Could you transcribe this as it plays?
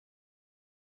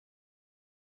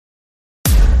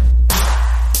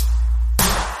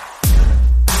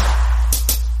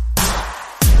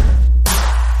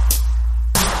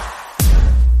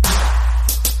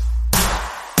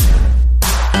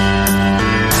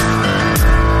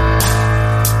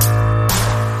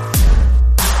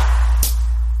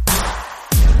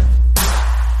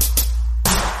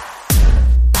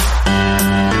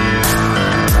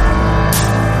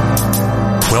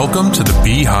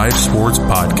Beehive Sports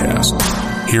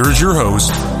Podcast. Here is your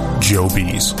host, Joe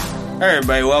Bees. All right,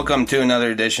 everybody, welcome to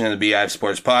another edition of the Beehive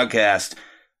Sports Podcast.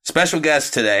 Special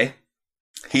guest today.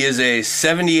 He is a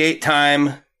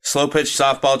 78-time slow pitch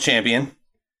softball champion.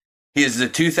 He is the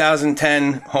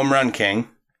 2010 home run king.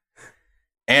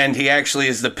 And he actually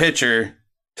is the pitcher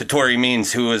to Tory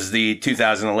Means, who was the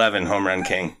 2011 home run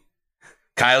king.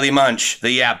 Kylie Munch,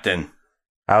 the Yapton.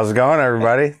 How's it going,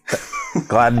 everybody?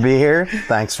 Glad to be here.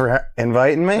 Thanks for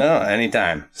inviting me. Oh,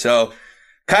 anytime. So,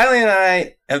 Kylie and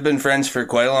I have been friends for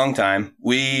quite a long time.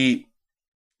 We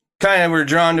kind of were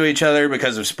drawn to each other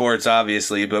because of sports,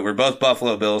 obviously, but we're both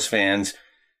Buffalo Bills fans,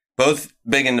 both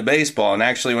big into baseball. And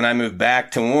actually, when I moved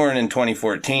back to Warren in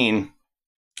 2014,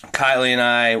 Kylie and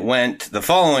I went the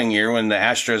following year when the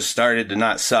Astros started to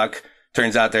not suck.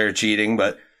 Turns out they were cheating,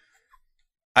 but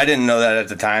I didn't know that at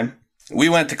the time. We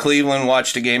went to Cleveland,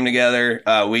 watched a game together.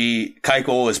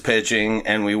 Keuchel was pitching,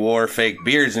 and we wore fake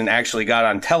beards and actually got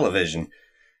on television.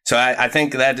 So I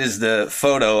think that is the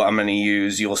photo I'm going to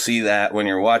use. You'll see that when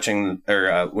you're watching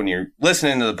or when you're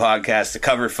listening to the podcast. The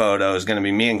cover photo is going to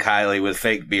be me and Kylie with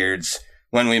fake beards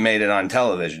when we made it on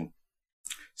television.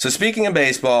 So speaking of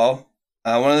baseball,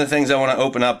 one of the things I want to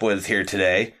open up with here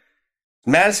today,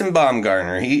 Madison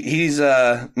Bumgarner. He's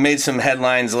made some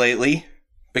headlines lately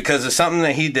because of something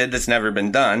that he did that's never been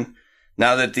done.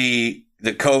 Now that the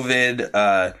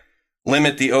COVID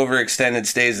limit the overextended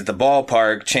stays at the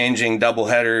ballpark, changing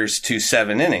doubleheaders to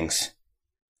 7 innings.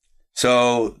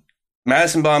 So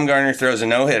Madison Bumgarner throws a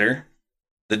no-hitter.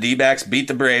 The D-backs beat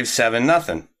the Braves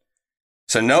 7-0.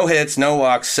 So no hits, no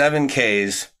walks, 7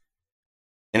 Ks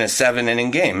in a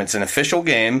 7-inning game. It's an official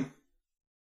game.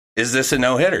 Is this a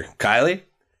no-hitter? Kylie?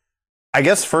 I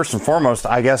guess first and foremost,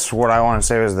 what I want to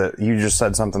say is that you just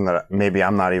said something that maybe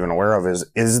I'm not even aware of.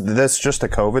 Is this just a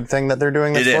COVID thing that they're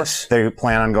doing this it for? Is. They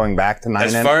plan on going back to 9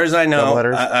 As far as I know,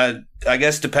 I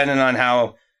guess depending on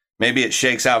how maybe it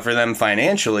shakes out for them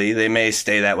financially, they may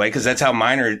stay that way because that's how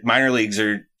minor leagues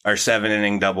are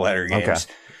 7-inning doubleheader games.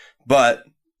 Okay. But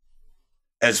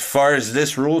as far as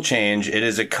this rule change, it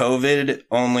is a COVID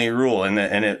only rule, and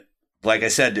it, like I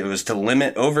said, it was to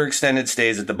limit overextended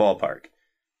stays at the ballpark.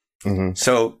 Mm-hmm.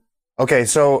 So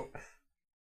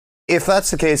if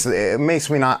that's the case, it makes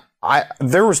me not.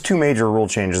 There was 2 major rule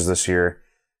changes this year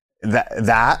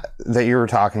that you were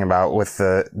talking about with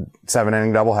the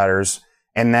 7-inning doubleheaders,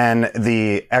 and then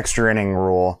the extra inning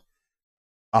rule.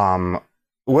 Well,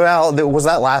 was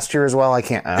that last year as well? I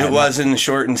can't. It was in the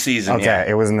shortened season. Okay, yeah.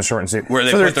 It was in the shortened season where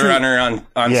they put the runner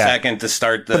on second to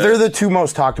start the. But they're the 2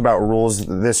 most talked about rules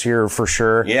this year for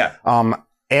sure. Yeah.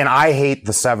 And I hate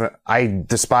I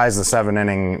despise the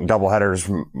 7-inning doubleheaders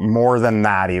more than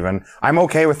that even. I'm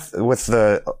okay with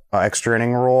the extra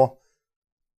inning rule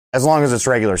as long as it's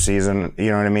regular season, you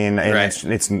know what I mean? And right.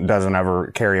 It doesn't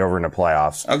ever carry over into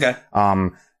playoffs. Okay.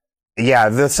 Yeah,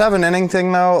 the 7-inning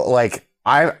thing though, like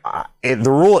the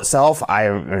rule itself,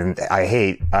 I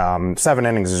hate. 7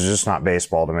 innings is just not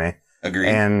baseball to me. Agreed.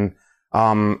 And,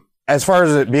 as far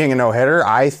as it being a no-hitter,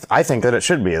 I think that it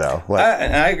should be, though.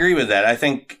 I agree with that. I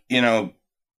think,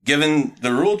 given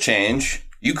the rule change,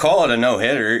 you call it a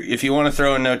no-hitter. If you want to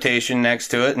throw a notation next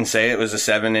to it and say it was a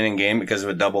 7-inning game because of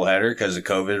a doubleheader, because of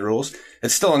COVID rules,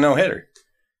 it's still a no-hitter.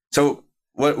 So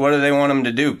what do they want him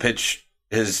to do? Pitch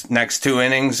his next 2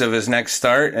 innings of his next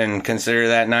start and consider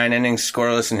that 9 innings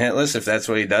scoreless and hitless? If that's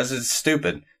what he does, it's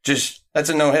stupid. That's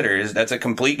a no-hitter. That's a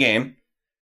complete game.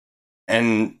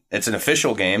 And it's an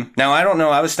official game. Now, I don't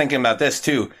know. I was thinking about this,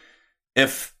 too.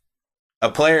 If a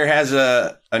player has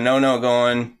a no-no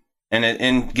going and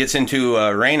it gets into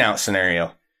a rainout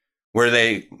scenario where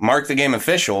they mark the game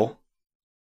official,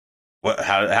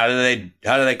 how do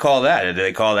they call that? Do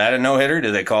they call that a no-hitter?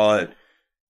 Do they call it?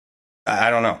 I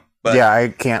don't know. But yeah, I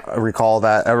can't recall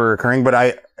that ever occurring,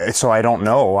 so I don't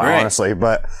know, right. Honestly.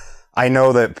 But I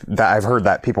know that I've heard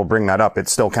that people bring that up. It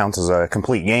still counts as a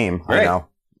complete game. Right. I know.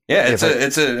 Yeah,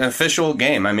 it's an official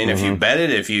game. I mean, if you bet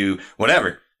it,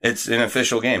 whatever, it's an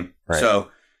official game. Right. So,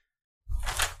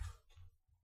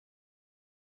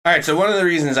 all right. So one of the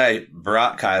reasons I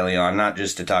brought Kylie on, not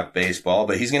just to talk baseball,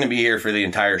 but he's going to be here for the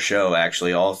entire show,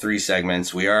 actually, all 3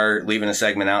 segments. We are leaving a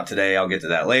segment out today. I'll get to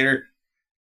that later.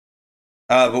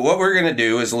 But what we're going to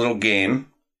do is a little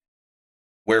game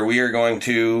where we are going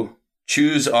to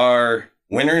choose our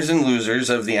winners and losers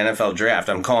of the NFL draft.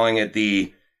 I'm calling it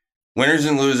the winners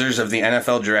and losers of the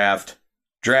NFL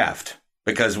draft,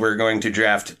 because we're going to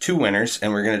draft 2 winners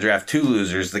and we're going to draft 2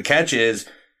 losers. The catch is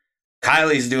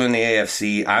Kylie's doing the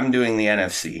AFC. I'm doing the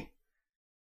NFC.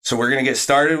 So we're going to get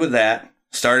started with that.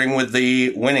 Starting with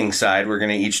the winning side, we're going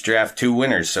to each draft 2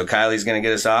 winners. So Kylie's going to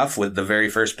get us off with the very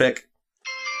first pick.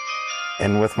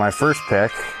 And with my first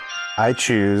pick, I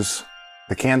choose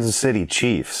the Kansas City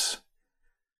Chiefs.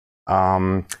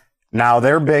 Now,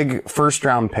 their big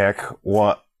first-round pick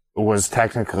was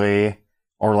technically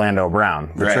Orlando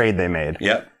Brown, the trade they made.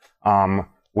 Yep.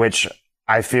 Which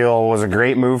I feel was a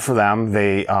great move for them.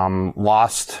 They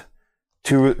lost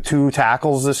two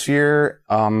tackles this year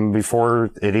before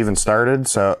it even started,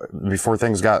 so before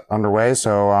things got underway.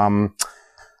 So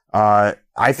I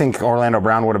think Orlando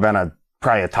Brown would have been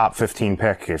probably a top 15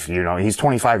 pick if, he's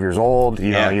 25 years old.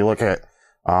 You look at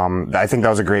I think that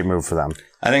was a great move for them.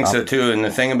 I think so too. And the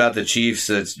thing about the Chiefs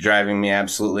that's driving me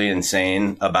absolutely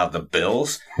insane about the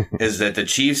Bills is that the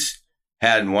Chiefs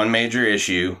had one major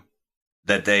issue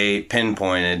that they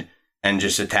pinpointed and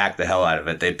just attacked the hell out of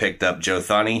it. They picked up Joe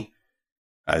Thuney.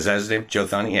 Is that his name? Joe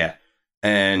Thuney? Yeah.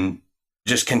 And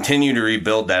just continue to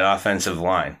rebuild that offensive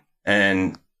line.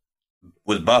 And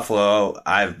with Buffalo,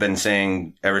 I've been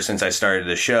saying ever since I started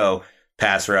the show,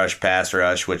 pass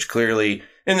rush, which clearly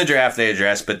in the draft they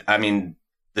addressed. But, I mean,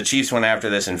 the Chiefs went after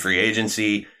this in free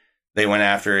agency. They went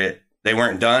after it. They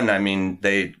weren't done. I mean,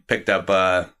 they picked up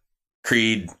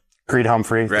Creed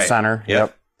Humphrey, the center.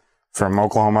 Yep. From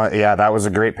Oklahoma. Yeah, that was a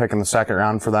great pick in the second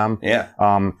round for them. Yeah.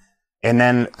 And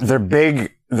then the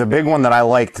big one that I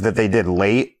liked that they did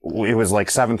late, it was like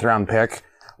 7th round pick,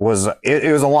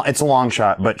 it's a long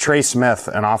shot, but Trey Smith,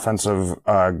 an offensive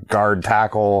guard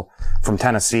tackle from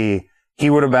Tennessee, he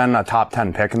would have been a top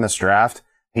 10 pick in this draft.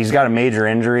 He's got a major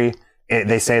injury.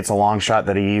 They say it's a long shot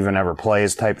that he even ever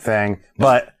plays type thing,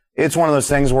 but it's one of those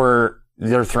things where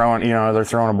they're throwing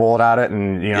a bullet at it,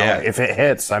 and if it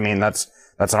hits, I mean that's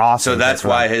an awesome. So that's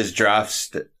why his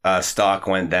draft stock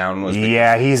went down.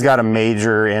 He's got a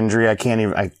major injury. I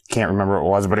can't remember what it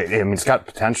was, but it's got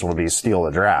potential to be a steal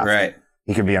of the draft. Right.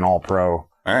 He could be an all-pro. All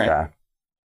right. Guy.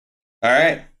 All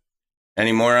right.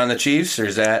 Any more on the Chiefs, or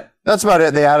is that? That's about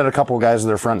it. They added a couple of guys to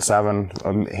their front seven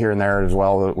here and there as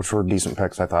well, which were decent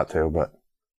picks, I thought, too, but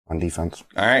on defense.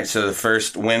 All right. So the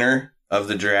first winner of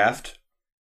the draft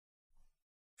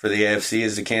for the AFC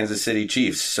is the Kansas City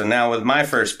Chiefs. So now with my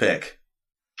first pick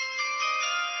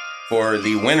for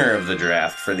the winner of the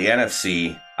draft for the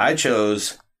NFC, I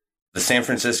chose the San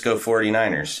Francisco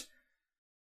 49ers.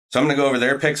 So I'm going to go over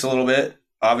their picks a little bit.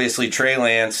 Obviously, Trey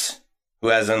Lance, who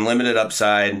has unlimited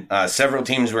upside. Several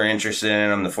teams were interested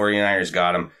in him. The 49ers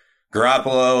got him.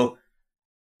 Garoppolo,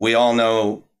 we all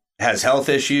know, has health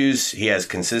issues. He has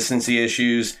consistency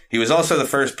issues. He was also the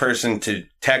first person to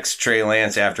text Trey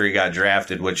Lance after he got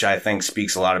drafted, which I think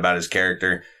speaks a lot about his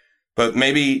character. But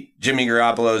maybe Jimmy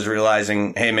Garoppolo is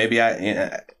realizing, hey,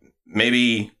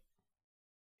 maybe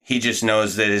he just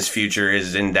knows that his future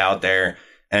is in doubt there.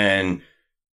 And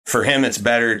for him, it's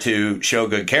better to show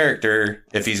good character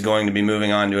if he's going to be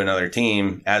moving on to another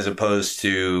team, as opposed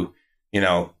to,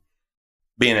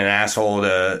 being an asshole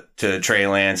to Trey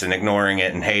Lance and ignoring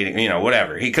it and hating,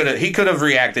 whatever. He could have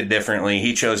reacted differently.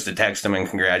 He chose to text him and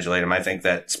congratulate him. I think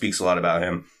that speaks a lot about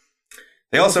him.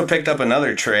 They also picked up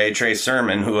another Trey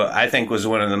Sermon, who I think was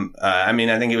one of them. I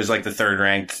think he was like the 3rd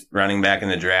ranked running back in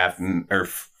the draft, or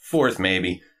 4th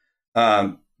maybe.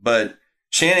 But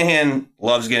Shanahan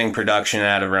loves getting production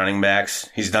out of running backs.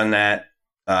 He's done that.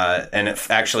 And it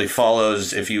actually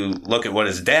follows, if you look at what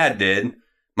his dad did,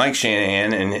 Mike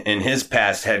Shanahan, in his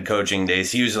past head coaching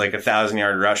days, he was like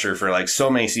 1,000-yard rusher for like so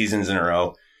many seasons in a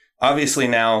row. Obviously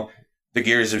now the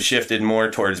gears have shifted more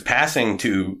towards passing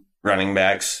to running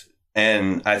backs.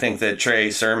 And I think that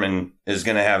Trey Sermon is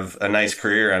going to have a nice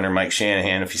career under Mike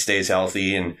Shanahan if he stays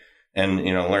healthy and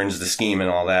learns the scheme and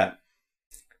all that.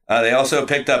 They also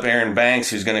picked up Aaron Banks,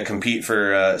 who's going to compete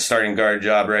for a starting guard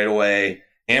job right away.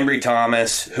 Ambry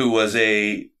Thomas, who was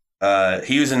he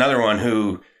was another one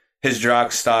who his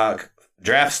draft stock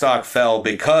fell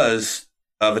because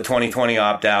of a 2020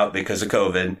 opt-out because of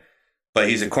COVID. But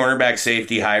he's a cornerback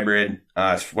safety hybrid,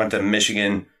 went to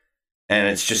Michigan. And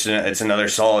it's another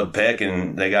solid pick,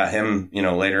 and they got him,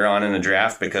 later on in the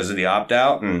draft because of the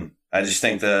opt-out. And I just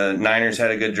think the Niners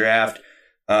had a good draft.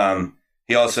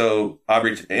 He also,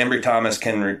 Ambry Thomas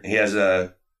he has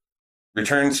a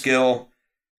return skill,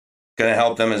 going to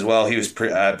help them as well. He was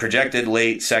projected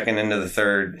late, 2nd into the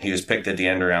 3rd. He was picked at the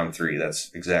end of round 3. That's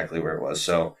exactly where it was.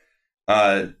 So,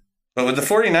 but with the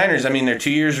 49ers, they're 2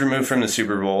 years removed from the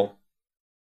Super Bowl.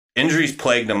 Injuries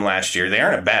plagued them last year. They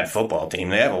aren't a bad football team.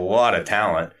 They have a lot of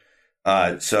talent.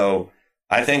 So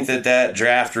I think that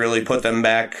draft really put them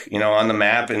back, on the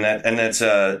map. And that's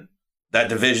that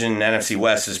division, NFC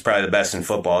West, is probably the best in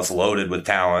football. It's loaded with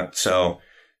talent. So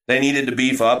they needed to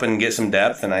beef up and get some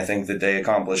depth. And I think that they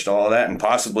accomplished all of that and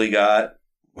possibly got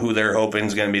who they're hoping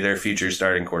is going to be their future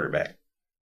starting quarterback.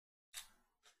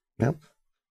 Yep.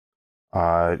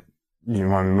 You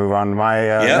want to move on to my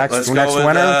let's next go with,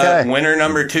 winner? Okay. Winner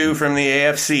number 2 from the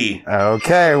AFC.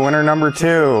 Okay, winner number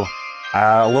 2.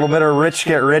 A little bit of rich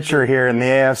get richer here in the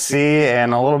AFC,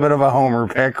 and a little bit of a homer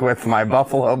pick with my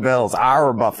Buffalo Bills,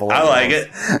 our Buffalo Bills. I like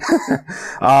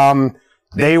it.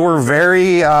 They were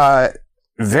very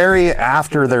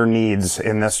after their needs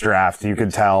in this draft. You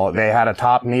could tell they had a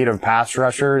top need of pass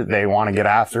rusher. They want to get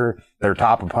after their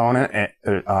top opponent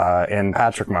in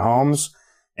Patrick Mahomes,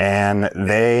 and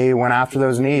they went after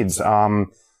those needs.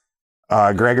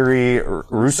 Gregory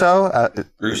Rousseau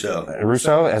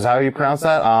is how you pronounce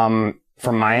that.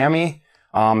 From Miami.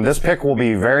 This pick will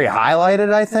be very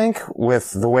highlighted, I think, with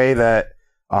the way that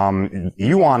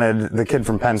you wanted the kid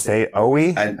from Penn State, Owe.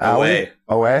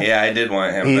 Yeah, I did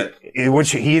want him.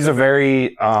 Which he's a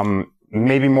very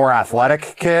maybe more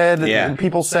athletic kid,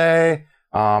 people say.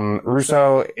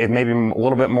 Rousseau, it may be a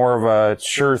little bit more of a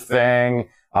sure thing.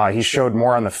 He showed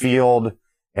more on the field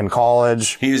in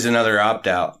college. He was another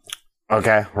opt-out.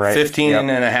 Okay, right. 15 and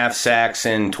a half sacks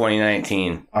in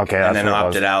 2019. Okay, and then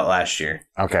opted out last year.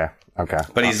 Okay.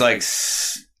 But he's like,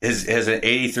 has an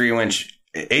 83-inch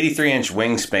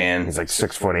wingspan. He's like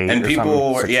 6'8", and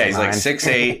people were, he's like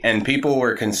 6'8", and people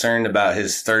were concerned about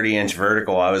his 30-inch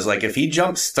vertical. I was like, if he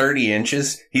jumps 30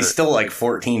 inches, he's still like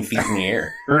 14 feet in the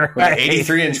air. Right. Like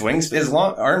 83-inch wingspan, his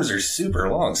arms are super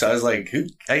long. So I was like,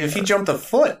 if he jumped a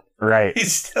foot, right,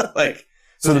 he's still like.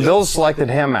 So the Bills selected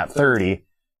him at 30.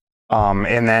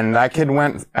 And then that kid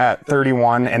went at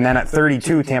 31, and then at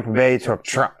 32, Tampa Bay took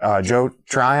Joe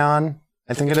Tryon,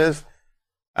 I think it is,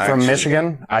 from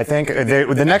Michigan. I think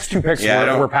the next 2 picks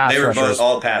were pass rushers. They were both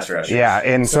all pass rushers. Yeah,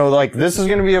 and so like this is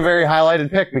going to be a very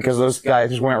highlighted pick because those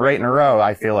guys just went right in a row,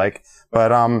 I feel like.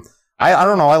 But I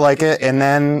don't know, I like it. And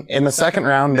then in the second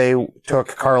round, they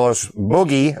took Carlos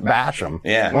Boogie Basham.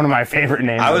 Yeah. One of my favorite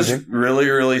names. I was really,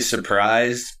 really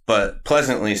surprised, but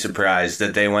pleasantly surprised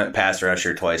that they went pass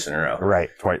rusher twice in a row.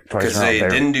 Right. Twice in a row. Because they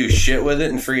didn't do shit with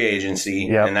it in free agency,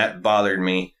 and that bothered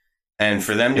me. And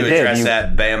for them to address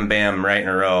that bam right in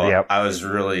a row, I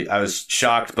was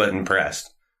shocked but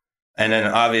impressed. And then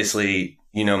obviously,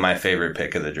 my favorite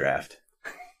pick of the draft.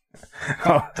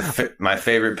 My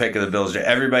favorite pick of the Bills.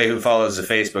 Everybody who follows the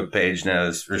Facebook page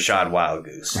knows Rashad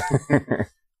Wildgoose,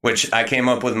 which I came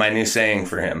up with my new saying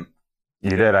for him.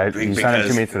 You did. You sent it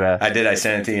to me today. I did. I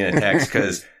sent it to you in a text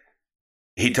because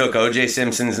he took O.J.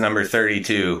 Simpson's number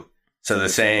 32. So the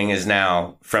saying is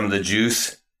now from the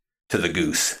juice to the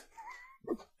goose.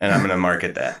 And I'm going to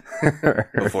market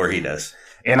that before he does.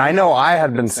 And I know I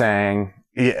had been saying,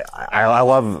 I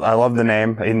love the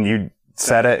name, and you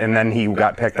said it, and then he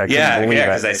got picked. I couldn't believe it.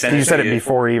 Because I sent it. You said it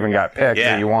before he even got picked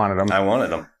that you wanted him. I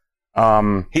wanted him.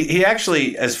 He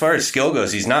actually, as far as skill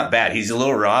goes, he's not bad. He's a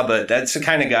little raw, but that's the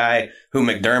kind of guy who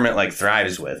McDermott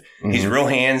thrives with. Mm-hmm. He's real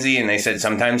handsy, and they said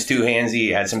sometimes too handsy. He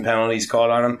had some penalties called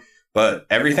on him, but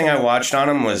everything I watched on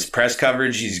him was press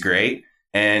coverage. He's great,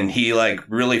 and he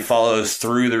really follows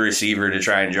through the receiver to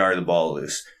try and jar the ball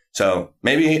loose. So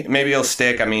maybe he'll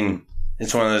stick. I mean,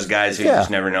 it's one of those guys who you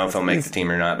just never know if he'll make the team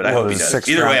or not, but I hope he does.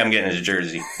 Either way, I'm getting his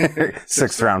jersey.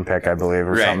 6th round pick, I believe,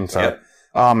 or something. So,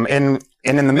 and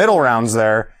in the middle rounds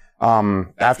there,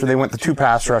 after they went the 2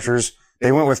 pass rushers,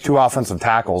 they went with 2 offensive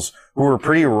tackles who were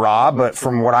pretty raw, but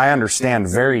from what I understand,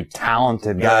 very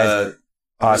talented guys.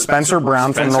 Spencer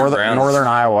Brown from Northern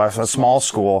Iowa, a small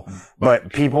school,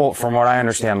 but people, from what I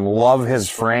understand, love his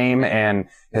frame and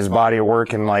his body of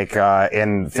work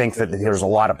and think that there's a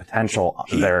lot of potential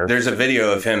there. There's a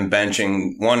video of him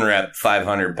benching 1 rep,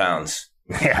 500 pounds.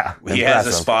 Yeah. He has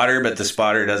a spotter, but the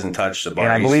spotter doesn't touch the bar.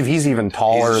 And I believe he's even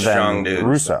taller than dude.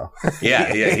 Russo.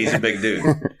 Yeah, he's a big dude.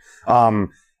 And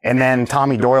then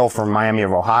Tommy Doyle from Miami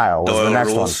of Ohio was the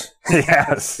next one.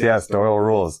 Yes, Doyle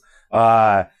rules.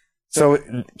 So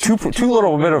two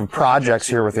little bit of projects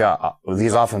here with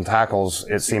these offensive tackles.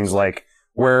 It seems like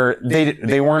where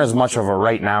they weren't as much of a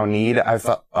right now need.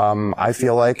 I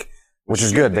feel like, which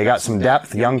is good. They got some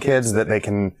depth, young kids that they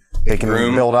can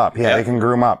build up. Yeah, they can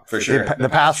groom up for sure. The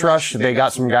pass rush, they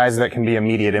got some guys that can be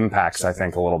immediate impacts. I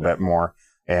think a little bit more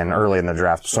and early in the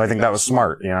draft. So I think that was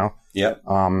smart. Yep.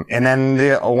 And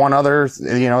then one other,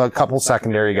 a couple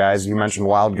secondary guys. You mentioned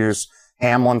Wild Goose.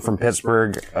 Hamlin from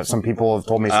Pittsburgh. Some people have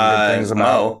told me some good things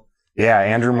about. Mo. Yeah,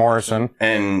 Andrew Morrison.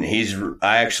 And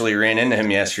I actually ran into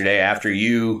him yesterday after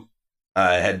you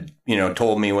had,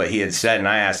 told me what he had said, and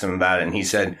I asked him about it, and he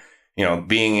said,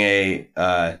 being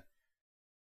a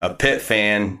Pitt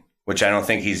fan, which I don't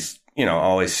think he's,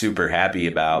 always super happy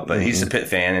about, but he's a Pitt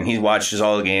fan, and he watches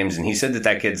all the games, and he said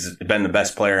that kid's been the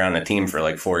best player on the team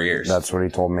for 4 years. That's what he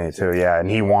told me too. Yeah, and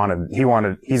he's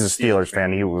a Steelers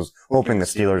fan. He was hoping the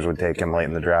Steelers would take him late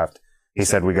in the draft. he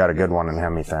said we got a good one in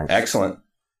him, he thinks. Excellent.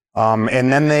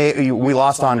 And then we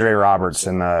lost Andre Roberts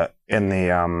in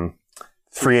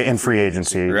free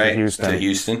agency Right, to to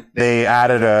Houston. They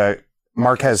added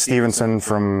Marquez Stevenson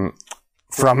from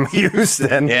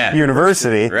Houston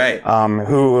University, Right.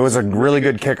 Who was a really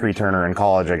good kick returner in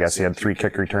college. I guess he had 3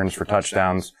 kick returns for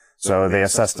touchdowns. So they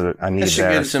assessed a need They should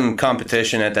there. give some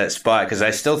competition at that spot because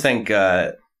I still think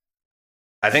we'll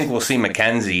see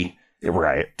McKenzie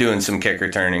Right. doing some kick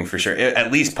returning for sure.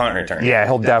 At least punt return. Yeah,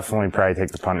 he'll definitely probably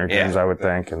take the punt returns, I would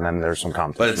think. And then there's some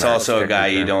competition. But it's there. also a Kick guy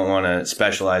you return. don't want to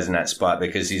specialize in that spot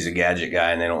because he's a gadget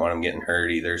guy and they don't want him getting hurt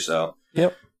either. So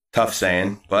Yep. tough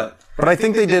saying, but I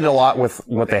think they did a lot with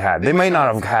what they had. They may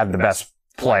not have had the best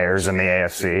players in the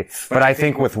AFC, but I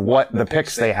think with what the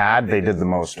picks they had, they did the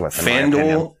most with. In my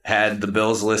opinion. FanDuel had the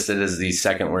Bills listed as the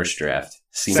second worst draft.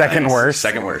 Second worst?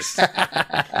 Second worst.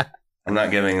 I'm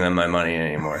not giving them my money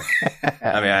anymore.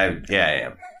 I mean, I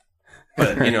am.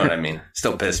 But you know what I mean.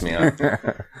 Still piss me off.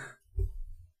 All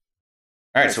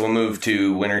right, so we'll move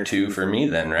to winner 2 for me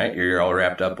then, right? You're all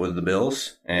wrapped up with the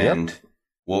Bills, and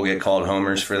we'll get called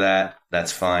homers for that.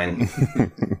 That's fine.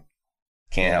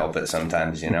 Can't help it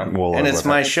sometimes, you know? And it's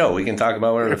my show. We can talk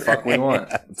about whatever the fuck we want.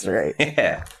 That's right.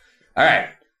 Yeah. All right.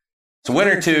 So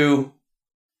winner 2,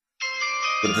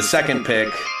 with the second pick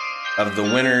of the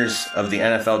winners of the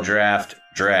NFL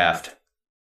draft,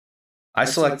 I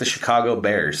select the Chicago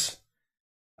Bears.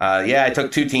 I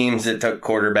took 2 teams that took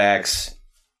quarterbacks.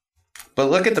 But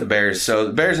look at the Bears. So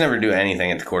the Bears never do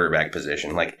anything at the quarterback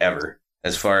position, like ever.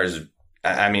 As far as,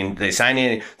 I mean, they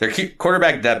signed their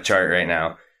quarterback depth chart right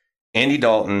now. Andy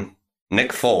Dalton,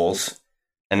 Nick Foles,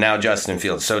 and now Justin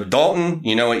Fields. So Dalton,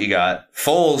 you know what you got.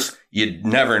 Foles, you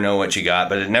never know what you got,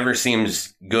 but it never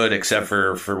seems good except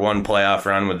for one playoff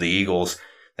run with the Eagles.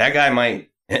 That guy might,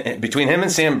 between him and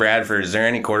Sam Bradford, is there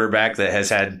any quarterback that has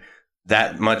had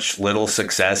that much little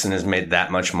success and has made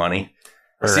that much money?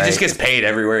 Right. He just gets paid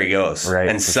everywhere he goes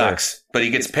and sucks. Sure. But he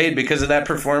gets paid because of that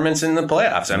performance in the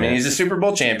playoffs. I mean, he's a Super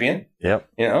Bowl champion. Yep.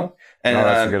 You know? And,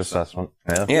 that's a good assessment.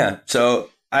 Yeah. Yeah. So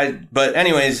but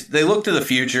anyways, they look to the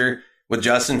future with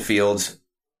Justin Fields.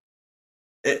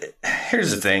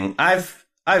 Here's the thing. I've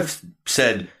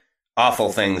said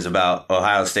awful things about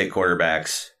Ohio State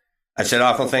quarterbacks. I've said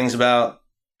awful things about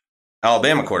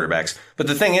Alabama quarterbacks. But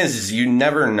the thing is you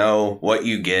never know what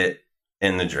you get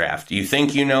in the draft. You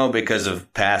think you know because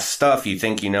of past stuff. You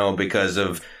think you know because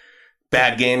of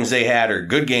bad games they had or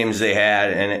good games they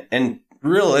had. And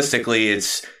realistically,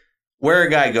 it's where a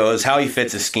guy goes, how he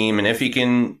fits a scheme, and if he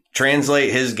can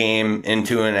translate his game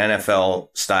into an NFL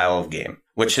style of game,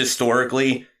 which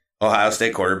historically Ohio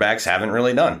State quarterbacks haven't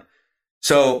really done.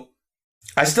 So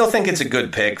I still think it's a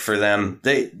good pick for them.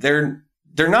 They're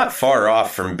not far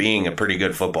off from being a pretty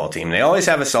good football team. They always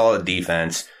have a solid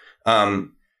defense.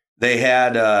 They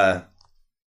had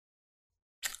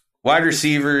wide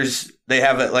receivers. They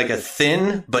have a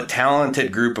thin but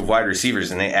talented group of wide receivers,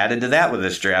 and they added to that with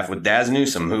this draft with Daz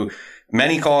Newsome, who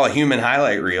many call a human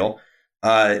highlight reel.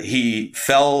 He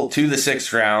fell to the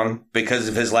 6th round because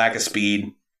of his lack of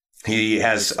speed. He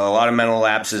has a lot of mental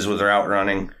lapses with route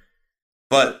running.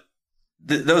 But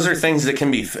those are things that can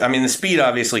be... I mean, the speed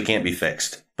obviously can't be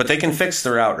fixed, but they can fix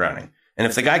the route running. And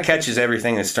if the guy catches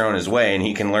everything that's thrown his way and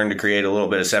he can learn to create a little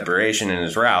bit of separation in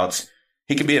his routes,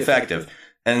 he can be effective.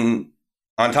 And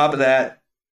on top of that,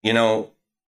 you know,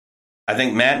 I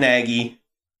think Matt Nagy,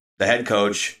 the head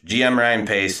coach, GM Ryan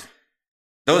Pace,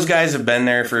 those guys have been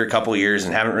there for a couple of years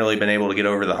and haven't really been able to get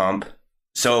over the hump.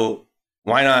 So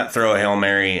why not throw a Hail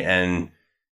Mary and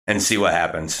see what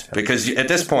happens? Because at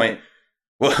this point,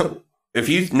 well, if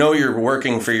you know you're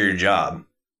working for your job,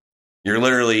 you're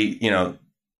literally, you know,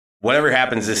 whatever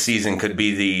happens this season could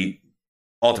be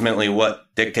ultimately what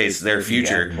dictates their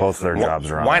future. Yeah, both their jobs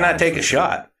are on. Why not take a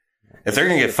shot? If they're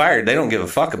going to get fired, they don't give a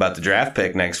fuck about the draft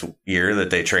pick next year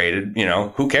that they traded. You know,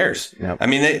 who cares? Yep. I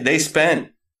mean, they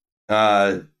spent,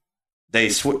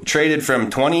 traded from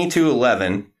 20 to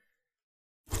 11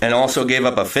 and also gave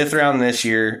up a 5th round this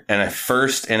year and a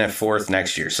 1st and a 4th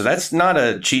next year. So that's not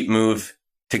a cheap move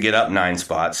to get up 9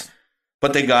 spots,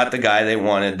 but they got the guy they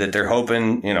wanted that they're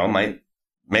hoping, you know, might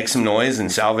make some noise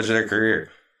and salvage their career.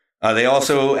 They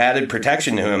also added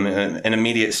protection to him, an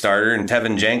immediate starter, and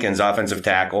Tevin Jenkins, offensive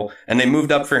tackle, and they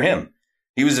moved up for him.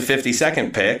 He was a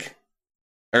 52nd pick.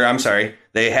 Or I'm sorry,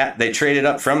 they traded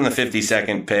up from the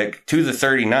 52nd pick to the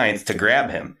 39th to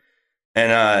grab him.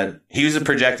 And he was a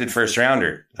projected 1st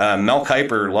rounder. Mel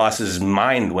Kiper lost his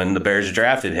mind when the Bears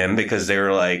drafted him because they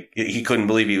were like, he couldn't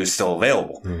believe he was still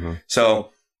available. Mm-hmm.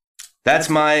 So that's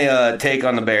my take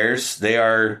on the Bears. They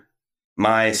are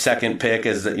my second pick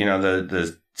as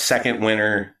the second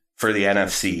winner for the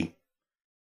NFC.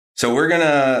 So we're going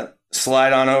to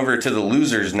slide on over to the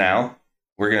losers now.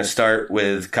 We're going to start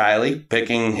with Kylie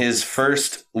picking his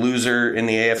first loser in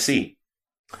the AFC.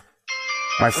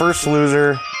 My first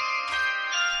loser,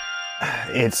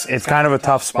 it's kind of a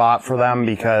tough spot for them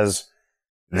because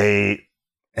they're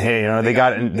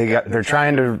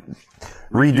trying to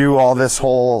redo all this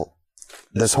whole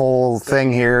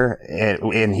thing here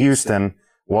in Houston.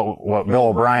 What Bill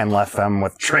O'Brien left them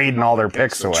with, trading all their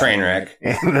picks away. Train wreck.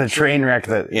 The train wreck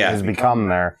that has become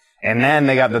there. And then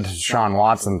they got the Deshaun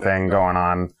Watson thing going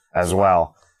on as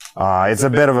well. It's a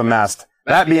bit of a mess.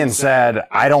 That being said,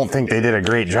 I don't think they did a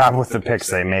great job with the picks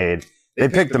they made. They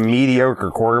picked a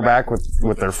mediocre quarterback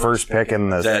with their first pick in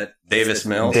the... Is that Davis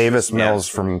Mills? Davis Mills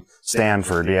from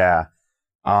Stanford, yeah.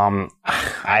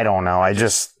 I don't know. I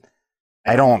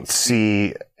don't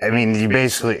see... I mean,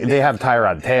 they have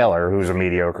Tyrod Taylor, who's a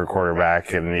mediocre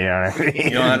quarterback, and you know what I mean?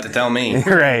 You don't have to tell me.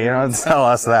 Right, you don't tell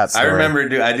us that story.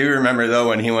 I do remember, though,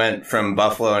 when he went from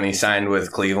Buffalo and he signed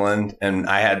with Cleveland, and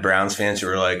I had Browns fans who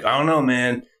were like, I don't know,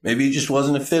 man, maybe he just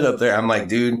wasn't a fit up there. I'm like,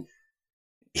 dude,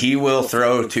 he will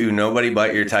throw to nobody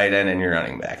but your tight end and your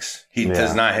running backs. He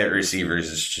does not hit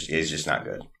receivers. He's just not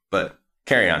good. But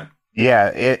carry on.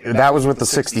 Yeah, that was with the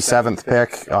 67th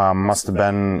pick. Must have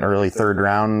been early third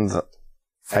round,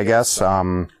 I guess.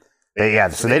 So they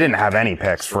didn't have any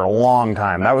picks for a long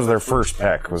time. That was their first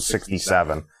pick, was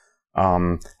 67.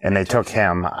 And they took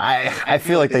him. I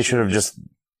feel like they should have just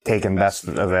taken best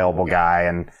available guy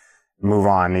and move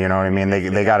on. You know what I mean?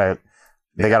 They gotta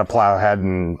plow ahead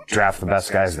and draft the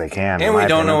best guys they can. And we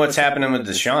don't know what's happening with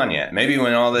Deshaun yet. Maybe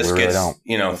when all this gets,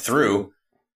 through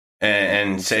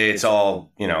and say it's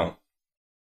all,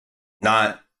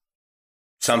 not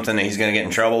something that he's going to get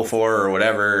in trouble for or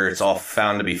whatever, it's all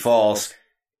found to be false.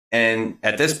 And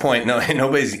at this point,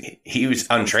 he was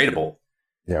untradeable.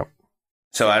 Yep.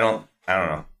 So I don't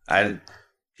know.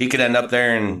 He could end up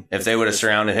there, and if they would have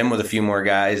surrounded him with a few more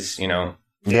guys,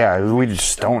 Yeah, we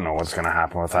just don't know what's going to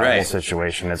happen with that whole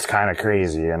situation. It's kind of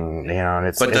crazy, and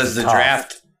it's. But does the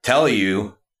draft tell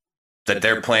you that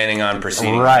they're planning on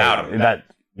proceeding without him?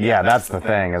 That's the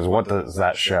thing. Is what does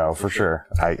that show for sure?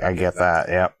 I get that.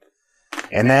 Yep.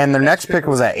 And then their next pick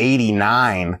was at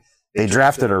 89. They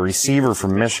drafted a receiver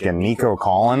from Michigan, Nico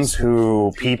Collins,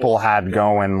 who people had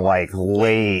going late,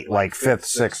 5th,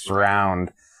 6th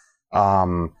round.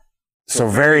 So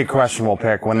very questionable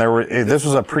pick this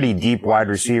was a pretty deep wide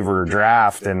receiver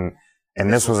draft, and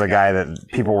this was a guy that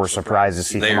people were surprised to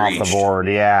see come off the board.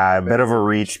 Yeah, a bit of a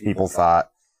reach, people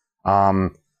thought.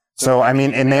 So I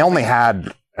mean, and they only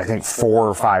had, I think, 4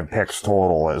 or 5 picks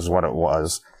total is what it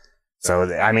was.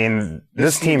 So I mean,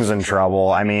 this team's in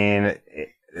trouble. I mean,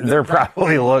 they're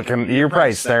probably you're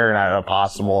probably staring at a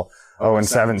possible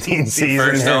 0-17 season.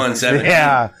 First 0-17.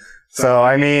 Yeah. So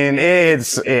I mean,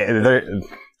 it's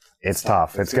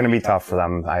tough. It's going to be tough for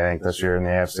them, I think, this year in the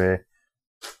AFC.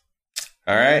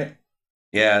 All right.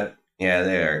 Yeah,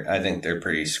 they are. I think they're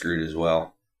pretty screwed as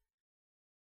well.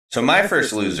 So my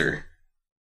first loser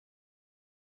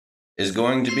is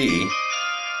going to be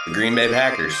the Green Bay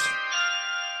Packers.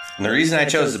 And the reason I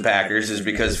chose the Packers is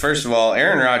because, first of all,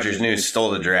 Aaron Rodgers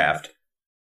stole the draft.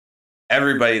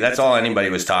 That's all anybody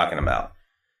was talking about.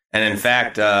 And in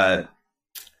fact, I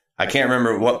can't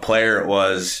remember what player it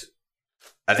was.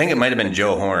 I think it might have been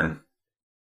Joe Horn.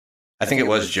 I think it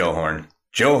was Joe Horn.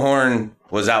 Joe Horn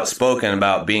was outspoken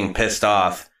about being pissed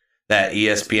off that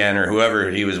ESPN or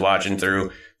whoever he was watching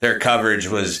through, their coverage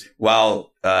was,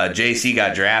 while JC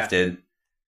got drafted,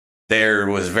 there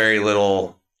was very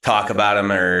little talk about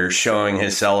him or showing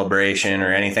his celebration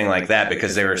or anything like that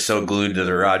because they were so glued to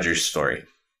the Rodgers story.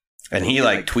 And he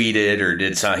tweeted or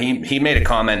did something. He made a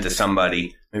comment to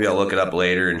somebody. Maybe I'll look it up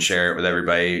later and share it with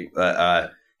everybody.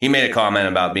 He made a comment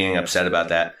about being upset about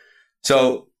that.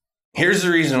 So here's the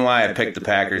reason why I picked the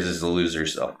Packers as the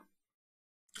losers, though.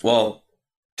 Well,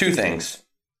 2 things.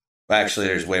 Well, actually,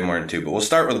 there's way more than 2, but we'll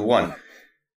start with 1.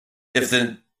 If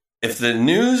the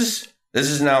news, this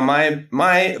is now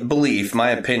my belief,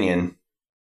 my opinion,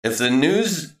 if the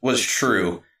news was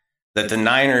true that the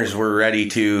Niners were ready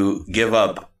to give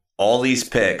up all these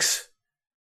picks,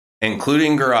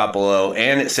 including Garoppolo,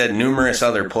 and it said numerous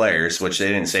other players, which they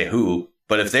didn't say who,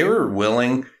 but if they were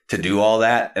willing to do all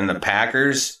that and the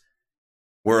Packers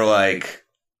were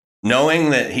knowing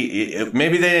that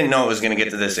maybe they didn't know it was going to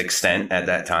get to this extent at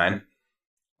that time,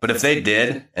 but if they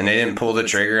did and they didn't pull the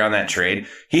trigger on that trade,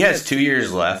 he has 2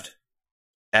 years left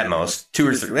at most, 2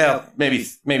 or 3, well,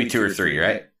 maybe 2 or 3,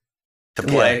 right? To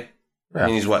play. Yeah. I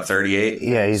mean, he's 38?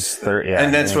 Yeah, he's 30. Yeah,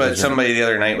 and that's what somebody the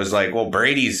other night was like, well,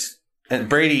 Brady,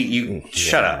 you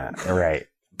shut up. Right.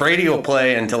 Brady will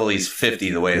play until he's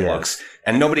 50 the way it looks.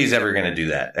 And nobody's ever going to do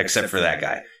that except for that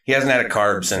guy. He hasn't had a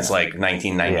carb since like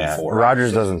 1994.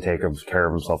 Rodgers doesn't take care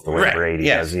of himself the way Brady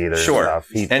does either. Sure.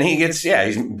 And he gets,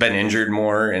 he's been injured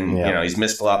more and, he's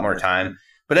missed a lot more time.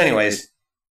 But anyways,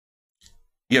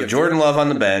 you have Jordan Love on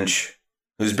the bench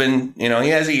who's been, he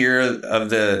has a year of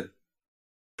the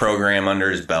program under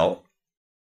his belt.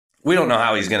 We don't know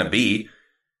how he's going to be.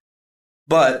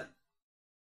 But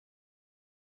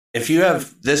if you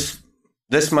have this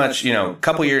much,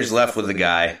 couple years left with the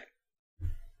guy,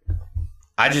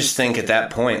 I just think at that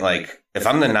point, like if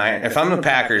I'm the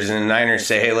Packers and the Niners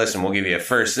say, hey, listen, we'll give you a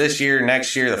first this year,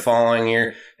 next year, the following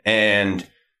year, and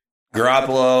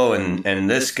Garoppolo and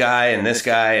this guy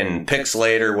and picks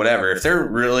later, whatever. If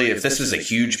this is a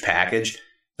huge package,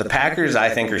 the Packers, I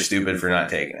think, are stupid for not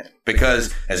taking it.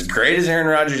 Because as great as Aaron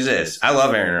Rodgers is, I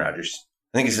love Aaron Rodgers.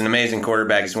 I think he's an amazing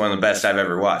quarterback. He's one of the best I've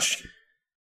ever watched.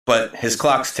 But his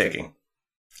clock's ticking.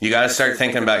 You got to start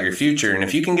thinking about your future. And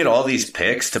if you can get all these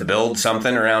picks to build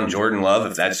something around Jordan Love,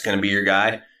 if that's going to be your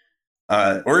guy,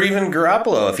 or even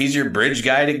Garoppolo, if he's your bridge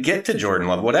guy to get to Jordan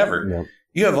Love, whatever. Yep.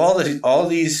 You have all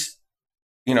these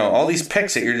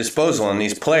picks at your disposal and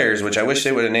these players, which I wish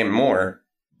they would have named more.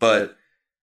 But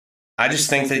I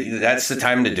just think that that's the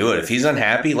time to do it. If he's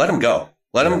unhappy, let him go.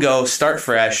 Let him go. Start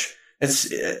fresh.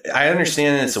 I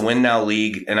understand it's a win now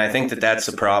league, and I think that that's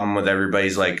the problem with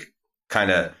everybody's like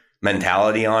kind of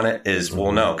mentality on it is,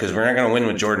 well, no, because we're not going to win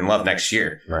with Jordan Love next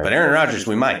year. Right. But Aaron Rodgers,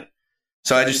 we might.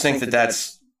 So I just think that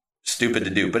that's stupid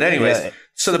to do. But anyways,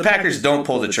 so the Packers don't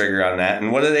pull the trigger on that.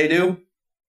 And what do?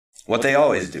 What they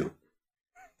always do.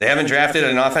 They haven't drafted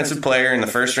an offensive player in the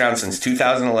first round since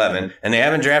 2011, and they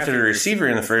haven't drafted a receiver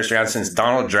in the first round since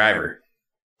Donald Driver,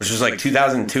 which was like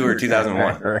 2002 or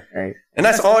 2001. Right. And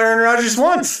that's all Aaron Rodgers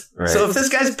wants. Right. So if this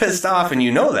guy's pissed off and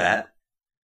you know that,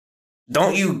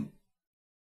 don't you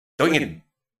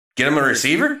get him a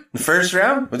receiver in the first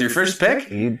round with your first pick?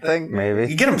 You'd think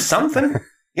maybe. You get him something.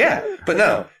 Yeah. But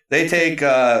no, they take,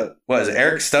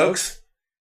 Eric Stokes?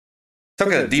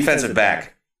 Took a defensive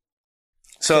back.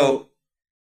 So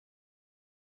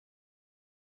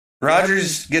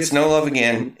Rodgers gets no love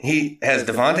again. He has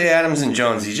Devontae Adams and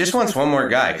Jones. He just wants one more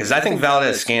guy because I think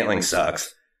Valdez-Scantling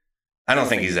sucks. I don't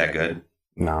think he's that good.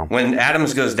 No. When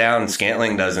Adams goes down,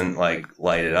 Scantling doesn't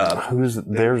light it up.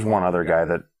 There's one other guy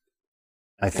that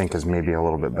I think is maybe a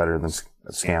little bit better than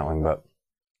Scantling, but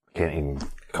I can't even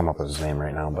come up with his name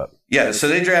right now. But yeah, so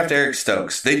they draft Eric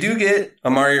Stokes. They do get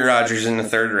Amari Rodgers in the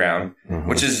third round,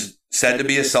 which is said to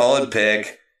be a solid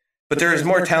pick, but there is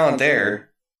more talent there,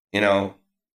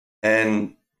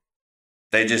 and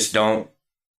they just don't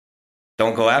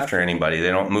go after anybody.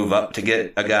 They don't move up to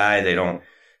get a guy.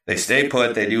 They stay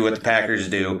put. They do what the Packers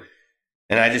do.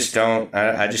 And I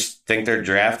just think their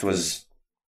draft was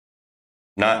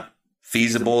not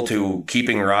feasible to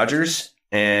keeping Rodgers.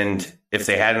 And if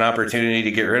they had an opportunity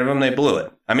to get rid of him, they blew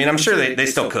it. I mean, I'm sure they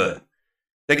still could.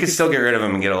 They could still get rid of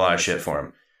him and get a lot of shit for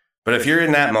him. But if you're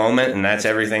in that moment and that's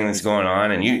everything that's going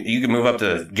on and you can move up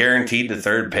to guaranteed the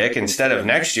third pick instead of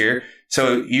next year.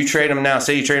 So you trade him now.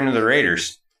 Say you trade him to the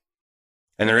Raiders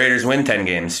and the Raiders win 10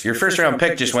 games. Your first round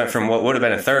pick just went from what would have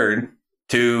been a third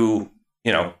to,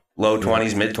 low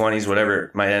 20s, mid 20s, whatever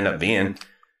it might end up being.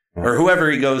 Or whoever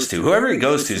he goes to. Whoever he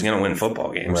goes to is going to win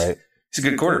football games. Right. He's a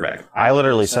good quarterback. I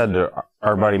literally said to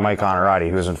our buddy Mike Honorati,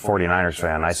 who's a 49ers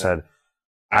fan, I said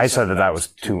that was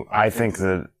too, I think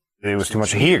that it was too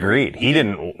much. He agreed.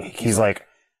 He's like,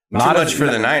 not too much for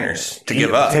the Niners to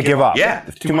give up. To give up. Yeah.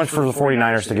 Too much for the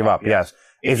 49ers to give up. Yes.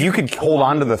 If you could hold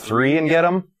on to the 3 and get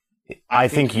him, I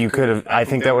think that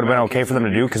would have been okay for them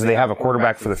to do because they have a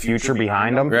quarterback for the future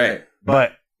behind them. Right.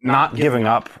 But not giving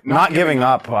up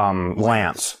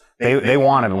Lance. They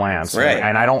wanted Lance. Right.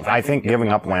 And I think giving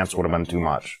up Lance would have been too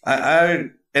much.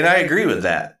 I agree with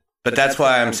that. But that's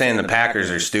why I'm saying the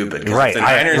Packers are stupid. Right.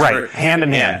 Hand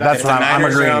in hand. That's what I'm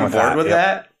agreeing with that. If the Niners are on board with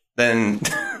that, then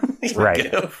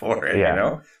right. Go for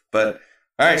it, But,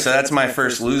 all right, so that's my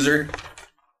first loser.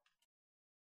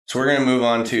 So we're going to move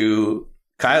on to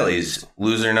Kylie's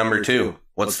loser number 2.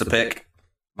 What's the pick?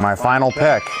 My final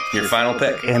pick. Your final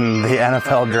pick. In the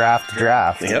NFL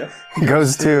draft. Yep.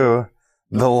 Goes to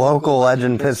the local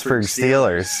legend Pittsburgh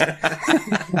Steelers.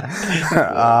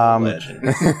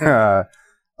 Legend.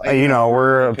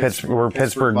 We're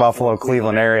Pittsburgh, Buffalo,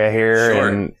 Cleveland area here. Sure.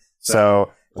 And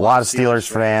so a lot of Steelers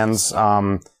fans.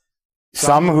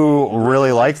 Some who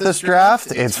really like this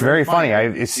draft. It's very funny.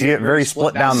 I see it very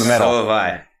split down the middle. So have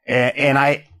I. And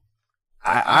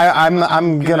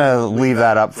I'm gonna leave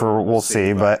that up for we'll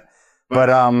see. But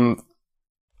a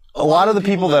lot of the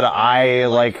people that I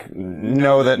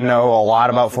know a lot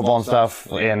about football and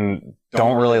stuff, and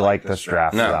don't really like this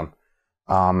draft No. for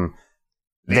them.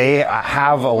 They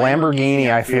have a Lamborghini,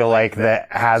 I feel like, that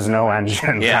has no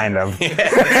engine, kind of. Yeah,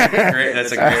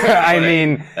 that's a great way to I put it.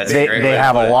 mean, That's a great way they to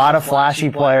have put a it. lot of flashy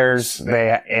players.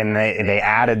 They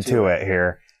added to it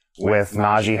here with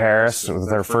Najee Harris with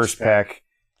their first pick,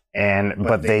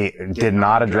 but they did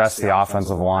not address the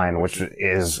offensive line, which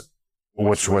was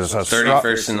a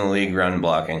 31st in the league run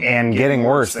blocking. and getting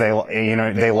worse. They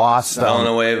lost.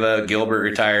 Villanueva, Gilbert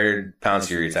retired,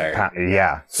 Pouncey retired.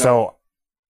 Yeah. So,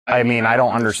 I mean, I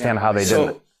don't understand how they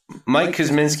didn't. So Mike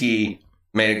Kosminski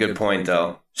made a good point,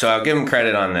 though. So I'll give him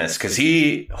credit on this because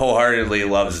he wholeheartedly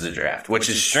loves the draft, which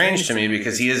is strange to me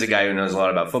because he is a guy who knows a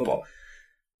lot about football.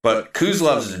 But Kuz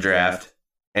loves the draft,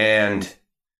 and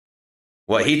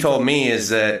what he told me is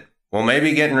that, well,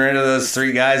 maybe getting rid of those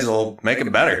 3 guys will make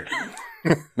it better.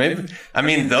 Maybe. I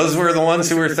mean, those were the ones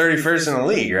who were 31st in the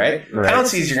league, right?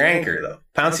 Pouncey's your anchor, though.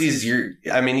 Pouncey's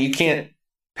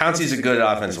Pouncey's a good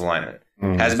offensive lineman.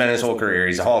 Has been his whole career.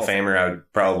 He's a Hall of Famer, I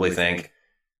would probably think.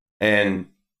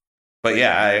 But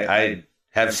yeah, I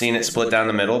have seen it split down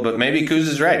the middle, but maybe Kuz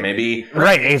is right. Maybe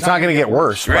It's not going to get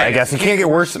worse. But I guess it can't get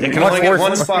worse. It can only get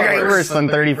one spot worse than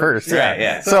 31st. Right,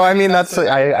 yeah. So I mean,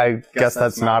 I guess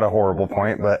that's not a horrible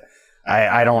point, but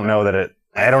I don't know that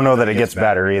it gets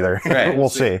better either. Right. We'll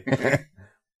see.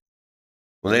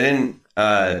 Well, they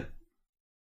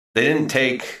didn't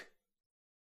take.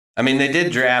 I mean, they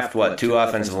did draft 2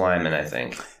 offensive linemen, I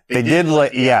think. They did,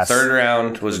 yes. 3rd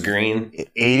round was Green.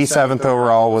 87th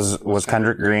overall was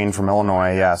Kendrick Green from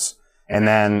Illinois, yes. And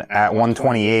then at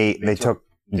 128, they took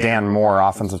Dan Moore,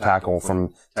 offensive tackle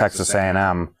from Texas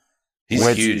A&M. He's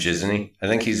huge, isn't he? I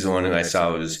think he's the one who I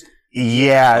saw was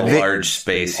large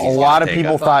space. A lot of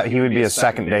people thought he would be a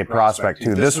second-day prospect,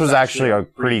 too. This was actually a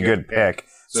pretty good pick.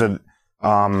 So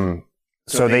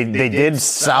they did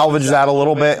salvage that a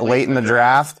little bit late in the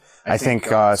draft. I think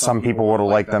some people would have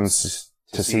liked them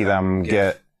to see them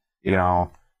get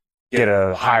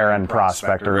a higher end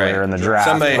prospect earlier in the draft.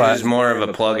 Somebody who's more of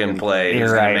a plug and play.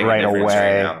 Who's right away.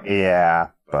 Right now. Yeah,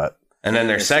 but and then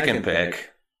their second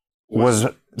pick was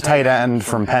tight end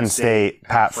from Penn State,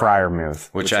 Pat Freiermuth,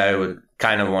 which I would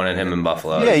kind of wanted him in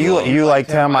Buffalo. Yeah, you liked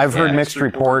him. I've heard mixed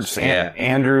reports. Yeah.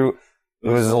 Andrew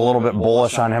was a little bit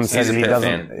bullish on him. Says he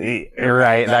doesn't.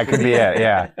 Right, that could be it.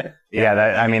 Yeah. Yeah,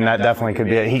 that definitely could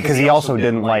be it. Because he also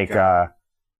didn't like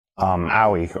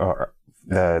Owie, or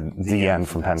the end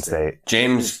from Penn State.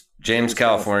 James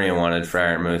California wanted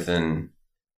Freiermuth in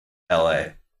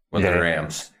L.A. with the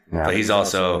Rams, but he's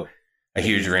also a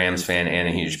huge Rams fan and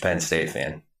a huge Penn State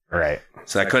fan. Right.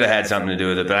 So that could have had something to do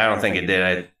with it, but I don't think it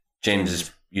did. James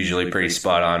is usually pretty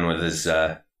spot on with his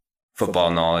football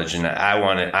knowledge, and I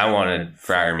wanted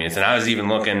Freiermuth, and I was even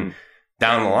looking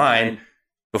down the line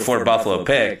before Buffalo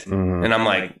picked, and I'm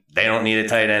like, they don't need a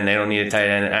tight end. They don't need a tight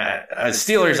end.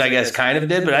 Steelers, I guess, kind of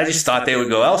did, but I just thought they would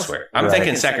go elsewhere. I'm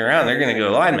thinking second round, they're going to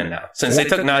go lineman now. Since they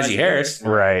took Najee Harris,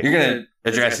 you're going to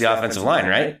address the offensive line,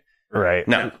 right? Right.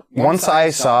 No. Once I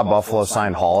saw Buffalo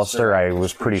sign Hollister, I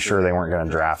was pretty sure they weren't going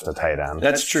to draft a tight end.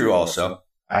 That's true also.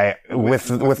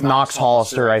 With Knox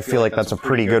Hollister, I feel like that's a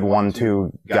pretty good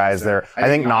 1-2 guys there. I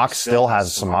think Knox still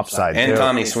has some upside and too.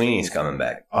 Tommy Sweeney's coming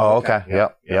back. Oh, okay.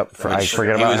 Yep. I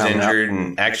forget about him. He was injured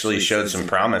and actually showed some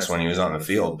promise when he was on the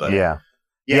field. But yeah.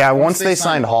 Once they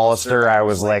signed Hollister, I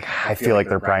was like, I feel like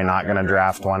they're probably not going to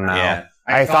draft one now. Yeah.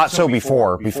 I thought so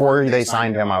before they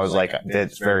signed him. I was like,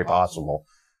 it's very possible.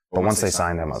 But once they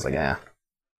signed him, I was like, yeah.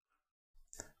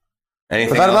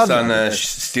 Anything else on the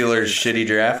Steelers' shitty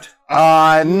draft?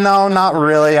 No, not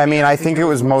really. I mean, I think it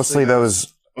was mostly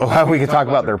those. Well, we could talk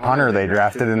about their punter they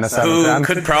drafted in the 7th round.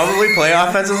 Who could probably play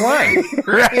offensive line.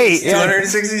 Right.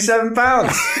 267 pounds.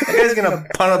 That guy's going to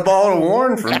punt a ball to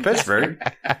Warren from Pittsburgh.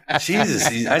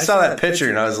 Jesus. I saw that picture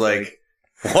and I was like,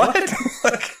 what?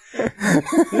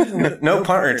 No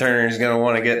punt returner is going to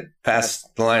want to get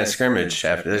past the line of scrimmage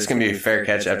after. There's going to be fair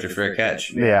catch after fair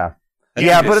catch. Yeah.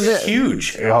 But it's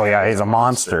huge. Oh, yeah, he's a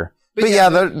monster. But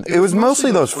yeah, it was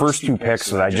mostly those first 2 picks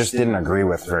that I just didn't agree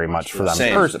with very much for them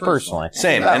personally.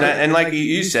 Same. And like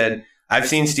you said, I've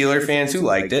seen Steeler fans who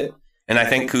liked it, and I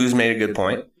think Kuz made a good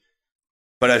point.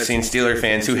 But I've seen Steeler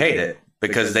fans who hate it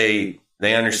because they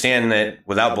understand that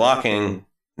without blocking,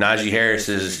 Najee Harris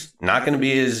is not going to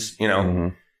be as,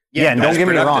 Yeah, and don't get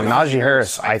me wrong, Najee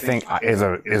Harris, I think, is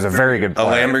a very good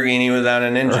player. A Lamborghini without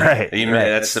an engine. Right.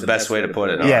 That's the best way to put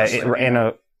it, honestly.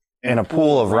 Yeah, in a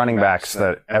pool of running backs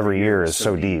that every year is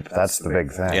so deep. That's the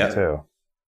big thing, too.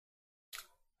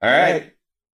 All right.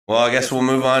 Well, I guess we'll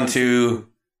move on to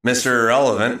Mr.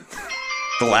 Irrelevant,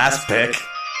 the last pick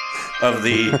of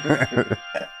the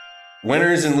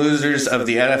winners and losers of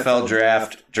the NFL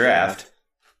draft.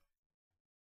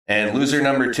 And loser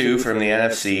number 2 from the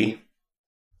NFC,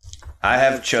 I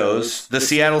have chose the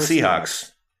Seattle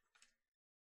Seahawks.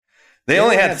 They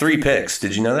only had 3 picks.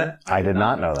 Did you know that? I did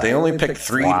not know that. They only picked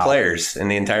 3 players in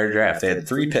the entire draft. They had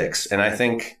 3 picks, and I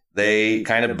think they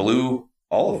kind of blew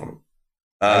all of them.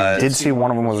 I did see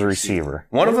one of them was a receiver.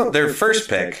 One of them, their first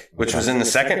pick, which was in the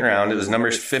second round, it was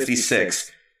number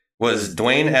 56, was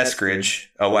Dwayne Eskridge,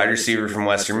 a wide receiver from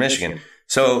Western Michigan.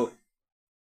 So,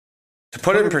 to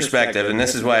put it in perspective, and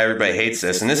this is why everybody hates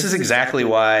this, and this is exactly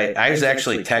why I was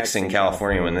actually texting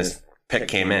California when this pick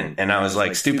came in, and I was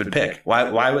like, stupid pick.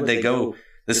 Why would they go,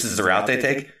 this is the route they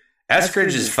take?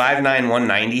 Eskridge is 5'9",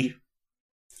 190.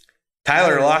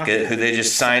 Tyler Lockett, who they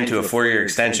just signed to a 4-year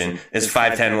extension, is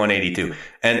 5'10", 182.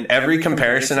 And every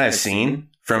comparison I've seen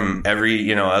from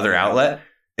every other outlet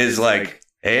is like,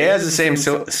 he has the same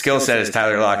skill set as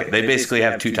Tyler Lockett. They basically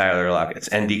have 2 Tyler Lockett's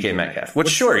and DK Metcalf, which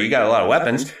sure, you got a lot of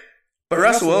weapons, but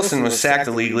Russell Wilson was sacked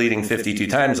the league leading 52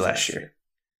 times last year.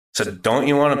 So don't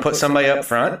you want to put somebody up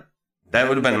front? That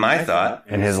would have been my thought.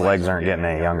 And his legs aren't getting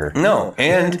any younger. No,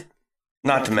 and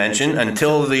not to mention,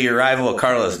 until the arrival of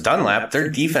Carlos Dunlap, their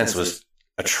defense was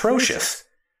atrocious.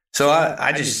 So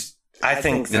I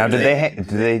think that now did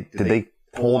they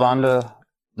hold on to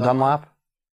Dunlap?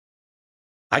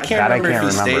 I can't remember if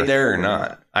he stayed there or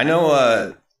not. I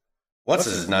know what's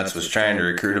his nuts was trying to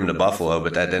recruit him to Buffalo,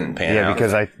 but that didn't pan out.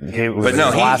 Yeah,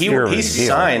 because he's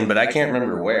signed, but I can't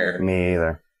remember where. Me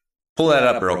either. Pull that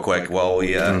up real quick while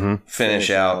we finish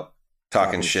out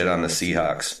talking shit on the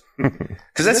Seahawks.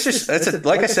 Because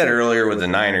like I said earlier with the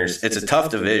Niners, it's a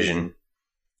tough division.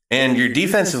 And your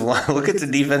defensive line, look at the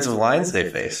defensive lines they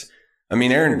face. I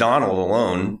mean, Aaron Donald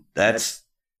alone, that's,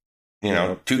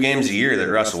 2 games a year that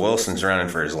Russell Wilson's running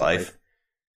for his life.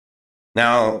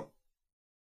 Now,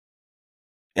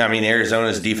 I mean,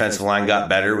 Arizona's defensive line got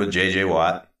better with J.J.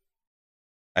 Watt.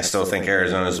 I still think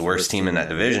Arizona's the worst team in that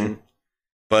division.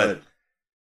 But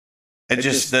it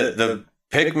just, the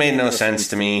pick made no sense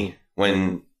to me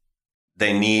when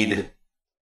they need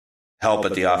help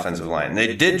at the offensive line.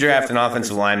 They did draft an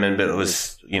offensive lineman, but it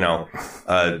was,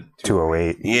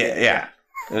 208. Yeah.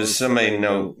 It was somebody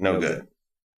no good.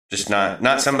 Just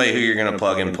not somebody who you're going to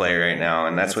plug and play right now.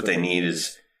 And that's what they need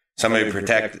is somebody to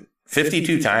protect.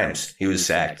 52 times he was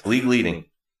sacked, league leading.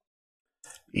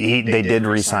 They did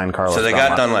re-sign Carlos. So they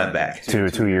got Dunlap back to a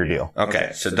 2-year deal.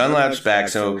 Okay, so Dunlap's back.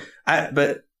 So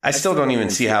but I still don't even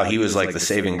see how he was like the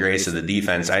saving grace of the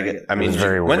defense. I mean,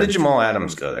 when did Jamal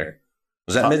Adams go there?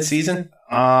 Was that mid-season?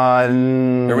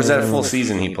 Or was that a full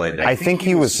season he played there? I think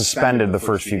he was suspended the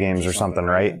first few games or something,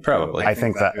 right? Probably. I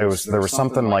think that there was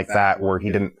something like that where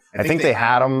he didn't. I think they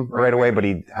had him right away, but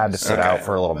he had to sit out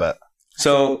for a little bit.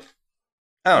 So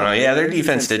I don't know. Yeah, their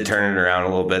defense did turn it around a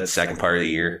little bit the second part of the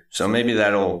year. So maybe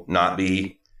that'll not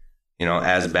be,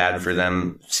 as bad for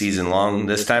them season long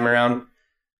this time around.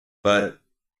 But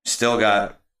still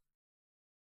got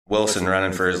Wilson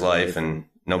running for his life and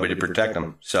nobody to protect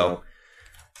him. So,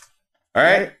 all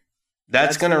right.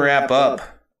 That's going to wrap up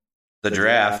the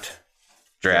draft.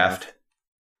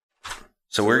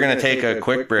 So we're going to take a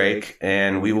quick break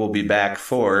and we will be back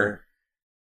for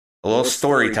a little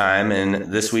story time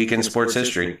in This Week in Sports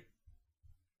History.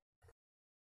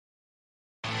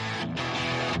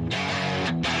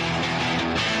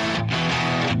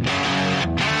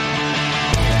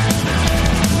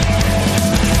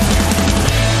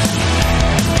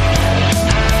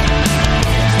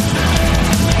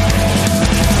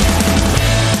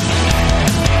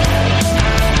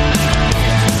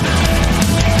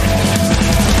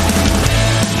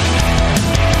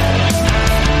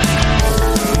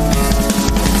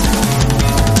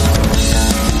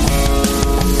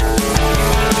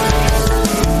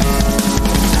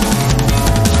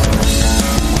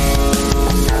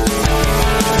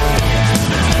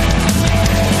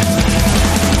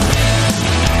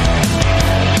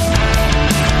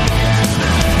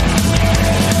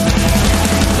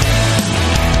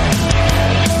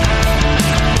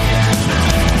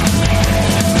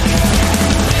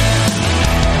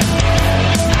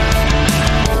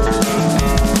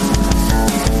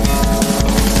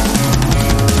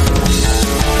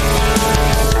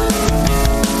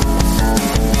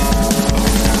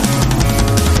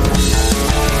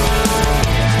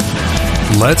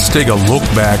 Let's take a look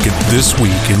back at This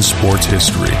Week in Sports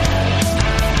History.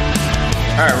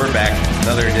 All right, we're back.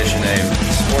 Another edition of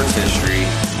Sports History.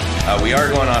 We are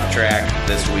going off track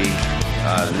this week.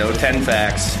 No 10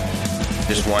 facts,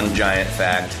 just one giant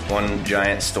fact, one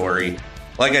giant story.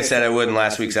 Like I said I would in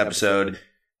last week's episode,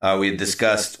 we had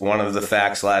discussed one of the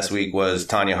facts last week was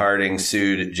Tonya Harding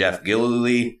sued Jeff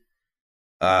Gillooly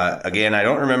Again, I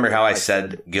don't remember how I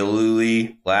said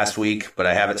Gillooly last week, but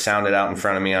I have it sounded out in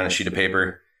front of me on a sheet of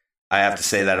paper. I have to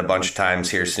say that a bunch of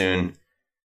times here soon,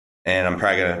 and I'm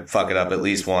probably going to fuck it up at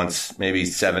least once, maybe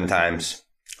 7 times.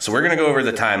 So we're going to go over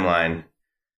the timeline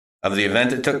of the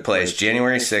event that took place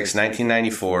January 6,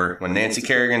 1994, when Nancy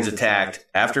Kerrigan's attacked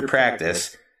after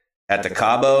practice at the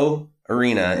Cabo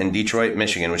Arena in Detroit,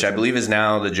 Michigan, which I believe is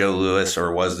now the Joe Louis,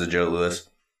 or was the Joe Louis.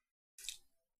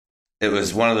 It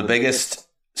was one of the biggest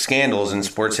scandals in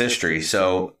sports history.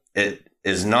 So it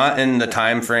is not in the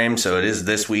time frame. So it is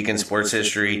this week in sports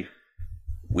history.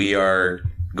 We are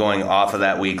going off of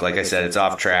that week. Like I said, it's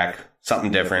off track,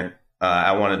 something different.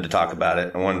 I wanted to talk about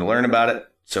it. I wanted to learn about it.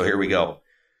 So here we go.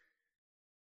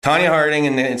 Tonya Harding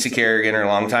and Nancy Kerrigan are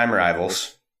longtime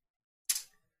rivals.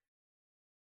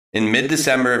 In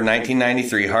mid-December of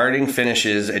 1993, Harding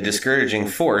finishes a discouraging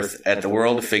 4th at the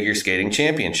World Figure Skating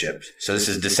Championships. So this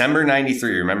is December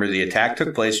 93. Remember, the attack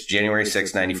took place January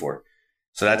 6, 94.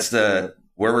 So that's where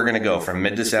we're going to go from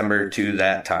mid-December to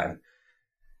that time.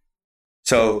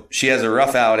 So she has a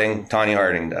rough outing, Tonya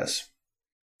Harding does.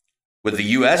 With the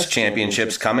U.S.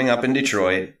 Championships coming up in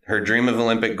Detroit, her dream of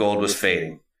Olympic gold was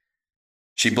fading.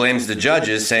 She blames the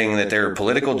judges, saying that they were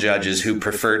political judges who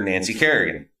preferred Nancy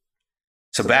Kerrigan.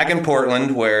 So back in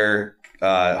Portland, where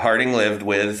Harding lived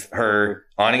with her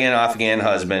on-again, off-again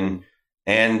husband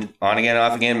and on-again,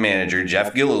 off-again manager,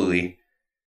 Jeff Gillooly,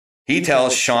 he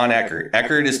tells Sean Eckert.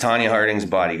 Eckert is Tonya Harding's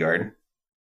bodyguard.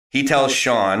 He tells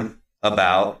Sean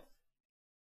about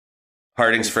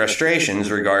Harding's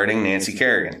frustrations regarding Nancy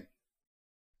Kerrigan.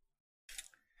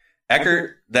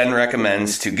 Eckert then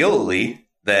recommends to Gillooly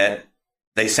that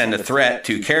they send a threat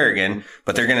to Kerrigan,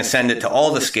 but they're going to send it to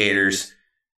all the skaters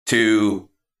to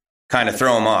kind of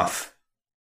throw him off,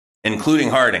 including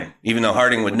Harding, even though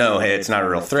Harding would know, hey, it's not a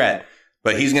real threat.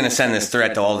 But he's going to send this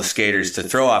threat to all the skaters to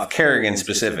throw off Kerrigan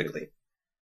specifically.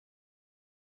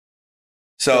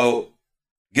 So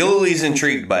Gillooly's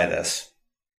intrigued by this.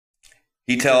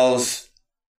 He tells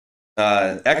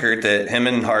Eckert that him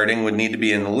and Harding would need to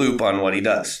be in the loop on what he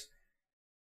does.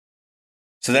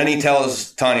 So then he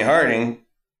tells Tonya Harding,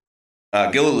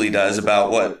 Gillooly does,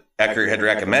 about what Eckert had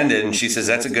recommended, and she says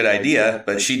that's a good idea,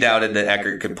 but she doubted that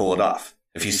Eckert could pull it off.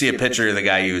 If you see a picture of the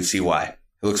guy, you would see why.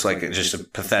 He looks like just a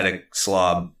pathetic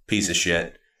slob piece of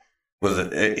shit.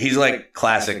 He's like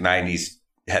classic 90s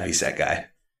heavyset guy.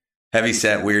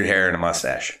 Heavyset, weird hair, and a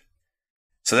mustache.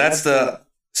 So that's the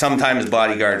sometimes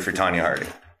bodyguard for Tonya Harding.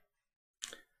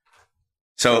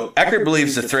 So Eckert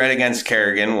believes the threat against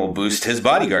Kerrigan will boost his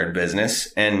bodyguard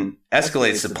business and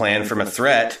escalates the plan from a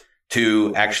threat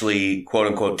to actually, quote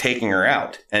unquote, taking her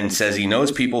out, and says he knows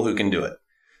people who can do it.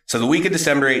 So the week of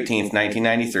December 18th,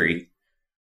 1993,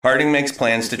 Harding makes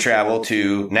plans to travel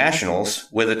to Nationals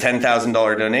with a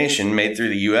 $10,000 donation made through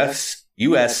the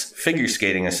U.S. Figure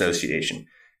Skating Association.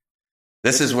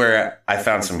 This is where I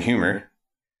found some humor.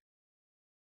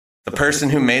 The person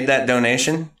who made that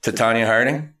donation to Tonya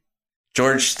Harding,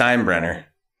 George Steinbrenner.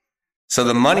 So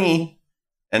the money,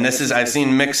 and this is, I've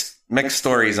seen mixed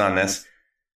stories on this,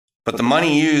 but the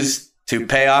money used to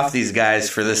pay off these guys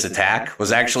for this attack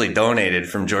was actually donated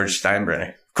from George Steinbrenner.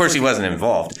 Of course, he wasn't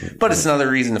involved, but it's another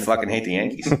reason to fucking hate the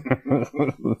Yankees.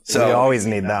 So we always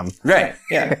need them. Right,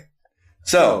 yeah.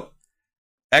 So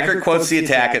Eckert quotes the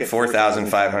attack at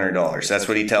 $4,500. That's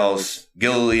what he tells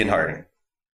Gillooly and Harding.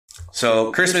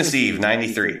 So Christmas Eve,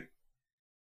 93.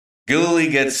 Gillooly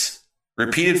gets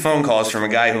repeated phone calls from a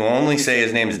guy who will only say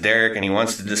his name is Derek, and he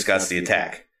wants to discuss the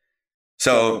attack.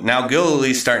 So now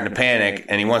Gillooly's starting to panic,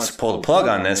 and he wants to pull the plug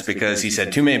on this because he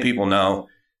said too many people know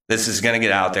this is going to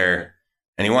get out there,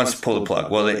 and he wants to pull the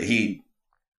plug. Well, he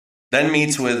then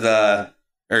meets with,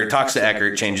 or talks to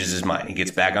Eckert, changes his mind. He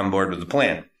gets back on board with the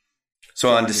plan. So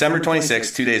on December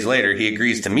 26th, 2 days later, he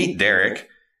agrees to meet Derek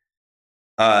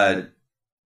and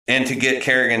to get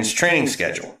Kerrigan's training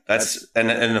schedule.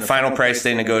 And the final price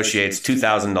they negotiate is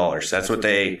 $2,000. That's what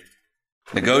they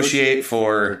negotiate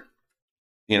for,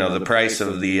 the price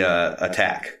of the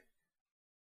attack.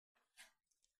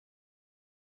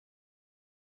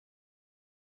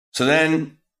 So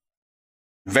then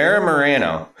Vera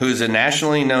Moreno, who's a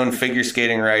nationally known figure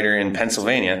skating writer in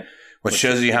Pennsylvania, which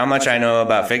shows you how much I know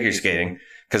about figure skating,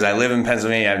 because I live in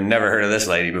Pennsylvania. I've never heard of this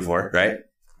lady before, right?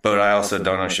 But I also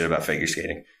don't know shit about figure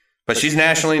skating. But she's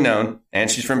nationally known,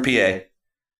 and she's from PA.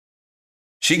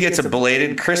 She gets a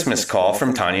belated Christmas call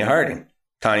from Tonya Harding.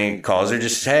 Tonya calls her,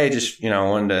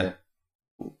 wanted to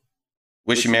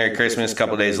wish you Merry Christmas a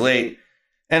couple days late.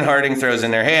 And Harding throws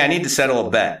in there, hey, I need to settle a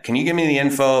bet. Can you give me the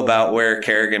info about where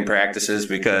Kerrigan practices?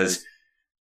 Because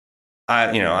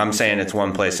I'm saying it's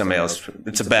one place, somebody else.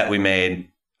 It's a bet we made.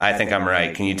 I think I'm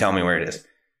right. Can you tell me where it is?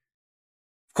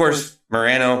 Of course,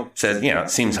 Moreno says, it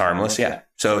seems harmless. Yeah.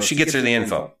 So she gets her the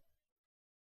info.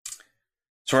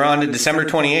 So we're on to December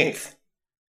 28th.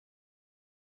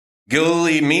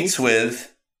 Gilliland meets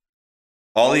with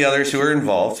all the others who are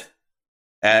involved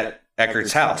at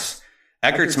Eckert's house.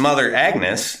 Eckert's mother,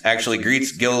 Agnes, actually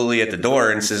greets Gilliland at the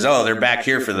door and says, oh, they're back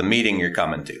here for the meeting you're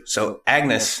coming to. So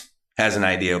Agnes has an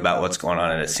idea about what's going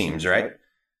on, it seems, right?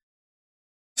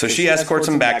 So she escorts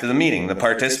him back to the meeting. The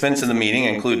participants of the meeting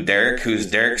include Derek, who's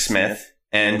Derek Smith,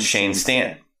 and Shane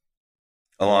Stant,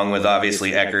 along with,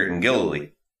 obviously, Eckert and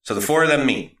Gilliland. So the four of them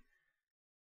meet.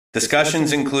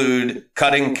 Discussions include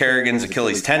cutting Kerrigan's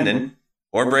Achilles tendon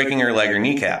or breaking her leg or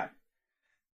kneecap.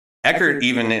 Eckert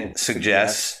even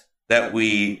suggests that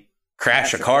we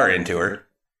crash a car into her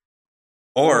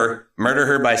or murder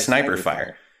her by sniper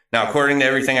fire. Now, according to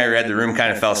everything I read, the room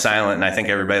kind of fell silent, and I think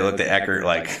everybody looked at Eckert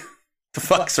like, the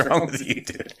fuck's wrong with you,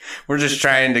 dude? We're just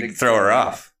trying to throw her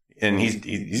off, and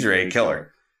he's ready to kill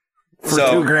her. For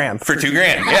 $2,000. For $2,000.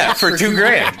 Yeah, for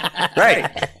 $2,000.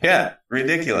 Right. Yeah.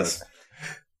 Ridiculous.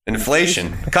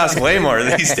 Inflation. It costs way more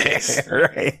these days.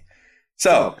 Right.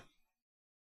 So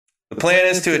the plan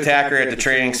is to attack her at the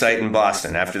training site in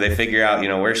Boston after they figure out,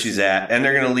 where she's at, and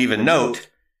they're going to leave a note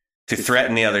to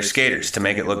threaten the other skaters to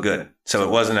make it look good. So it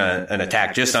wasn't an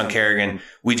attack just on Kerrigan.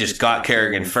 We just got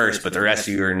Kerrigan first, but the rest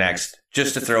of you are next,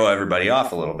 just to throw everybody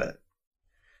off a little bit.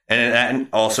 And that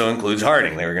also includes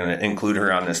Harding. They were going to include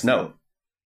her on this note.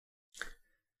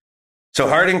 So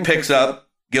Harding picks up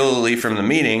Gilliland from the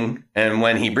meeting, and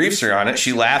when he briefs her on it,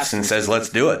 she laughs and says, let's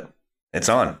do it. It's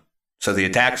on. So the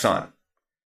attack's on.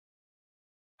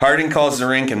 Harding calls the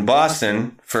rink in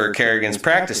Boston for Kerrigan's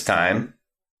practice time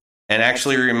and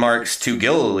actually remarks to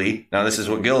Gilliland. Now, this is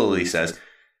what Gilliland says.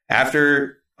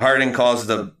 After Harding calls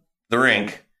the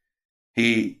rink,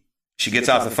 she gets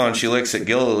off the phone, she looks at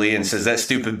Gilliland and says, that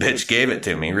stupid bitch gave it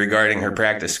to me regarding her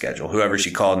practice schedule, whoever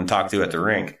she called and talked to at the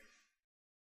rink.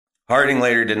 Harding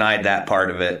later denied that part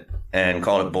of it and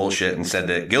called it bullshit and said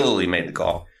that Gilliland made the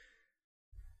call.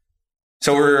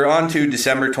 So we're on to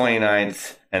December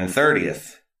 29th and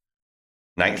 30th,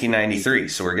 1993.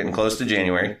 So we're getting close to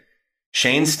January.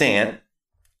 Shane Stant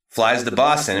flies to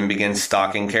Boston and begins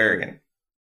stalking Kerrigan.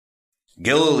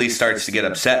 Gilliland starts to get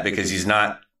upset because he's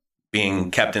not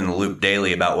being kept in the loop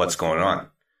daily about what's going on.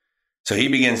 So he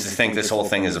begins to think this whole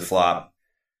thing is a flop.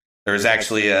 There was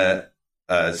actually a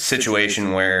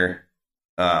situation where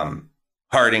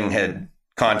Harding had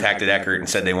contacted Eckert and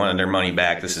said they wanted their money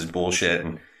back. This is bullshit.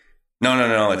 And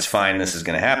no, it's fine. This is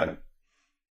going to happen.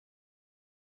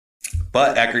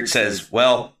 But Eckert says,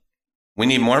 well, we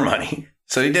need more money.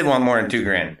 So he did want more than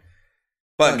 $2,000.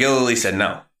 But Gilliland said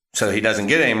no. So he doesn't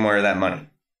get any more of that money.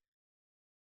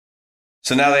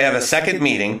 So now they have a second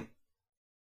meeting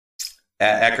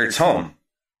at Eckert's home.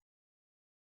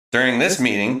 During this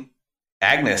meeting,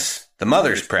 Agnes, the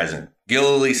mother's present.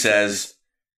 Gilliland says,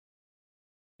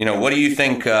 what do you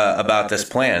think about this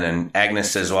plan? And Agnes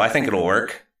says, well, I think it'll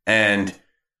work. And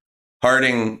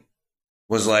Harding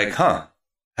was like,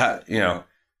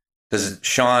 does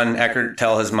Sean Eckert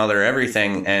tell his mother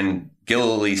everything? And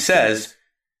Gilliland says,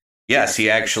 yes, he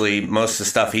actually, most of the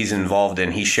stuff he's involved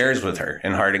in, he shares with her.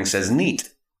 And Harding says,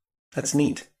 neat. That's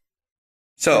neat.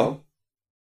 So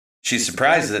she's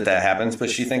surprised that happens, but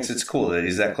she thinks it's cool that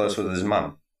he's that close with his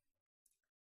mom.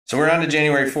 So we're on to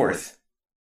January 4th.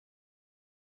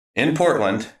 In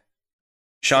Portland,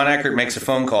 Sean Eckert makes a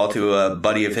phone call to a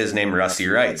buddy of his named Rusty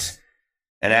Wrights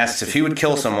and asks if he would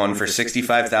kill someone for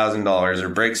 $65,000 or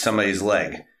break somebody's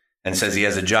leg, and says he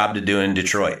has a job to do in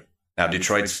Detroit. Now,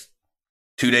 Detroit's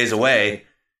 2 days away,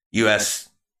 U.S.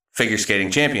 Figure Skating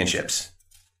Championships.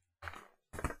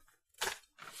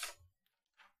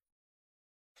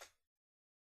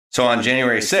 So on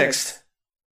January 6th,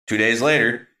 2 days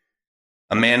later,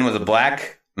 a man with a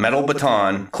black metal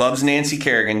baton clubs Nancy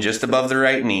Kerrigan just above the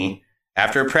right knee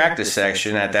after a practice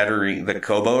session at the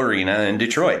Cobo Arena in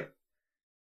Detroit.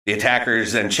 The attacker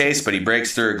is then chased, but he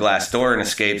breaks through a glass door and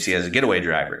escapes. He has a getaway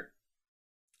driver.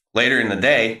 Later in the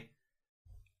day,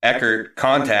 Eckert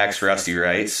contacts Rusty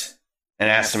Wrights and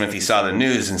asks him if he saw the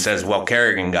news and says, well,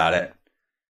 Kerrigan got it.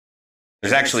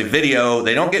 There's actually video.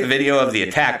 They don't get video of the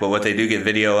attack, but what they do get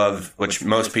video of, which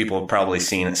most people have probably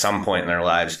seen at some point in their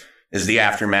lives, is the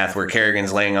aftermath where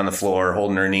Kerrigan's laying on the floor,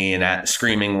 holding her knee and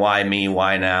screaming, why me,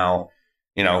 why now?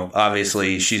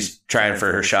 Obviously she's trying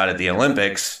for her shot at the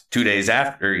Olympics 2 days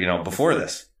after, before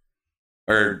this.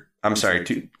 Or, I'm sorry,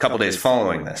 a couple days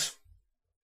following this.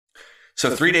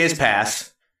 So 3 days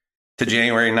pass to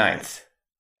January 9th.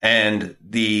 And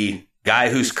the guy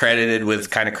who's credited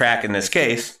with kind of cracking this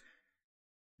case,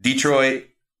 Detroit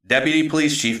Deputy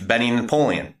Police Chief Benny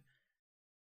Napoleon.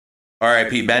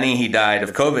 R.I.P. Benny, he died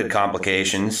of COVID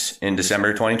complications in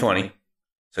December 2020.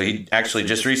 So he actually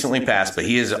just recently passed, but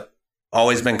he has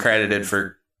always been credited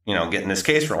for, getting this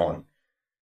case rolling.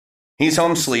 He's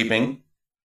home sleeping.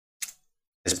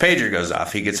 His pager goes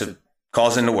off. He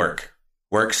calls into work.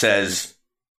 Work says,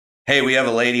 hey, we have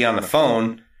a lady on the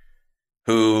phone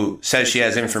who says she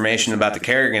has information about the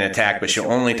Kerrigan attack, but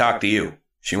she'll only talk to you.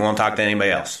 She won't talk to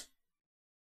anybody else.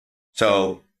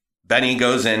 So Benny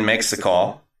goes in, makes the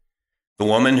call. The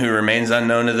woman, who remains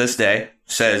unknown to this day,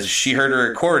 says she heard a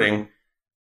recording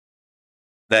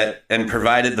and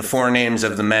provided the 4 names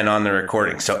of the men on the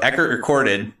recording. So Eckert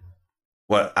recorded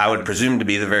what I would presume to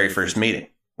be the very first meeting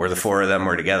where the 4 of them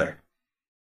were together.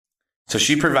 So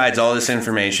she provides all this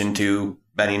information to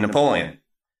Benny Napoleon.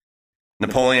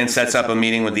 Napoleon sets up a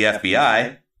meeting with the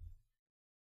FBI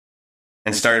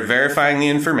and started verifying the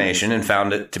information and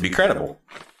found it to be credible.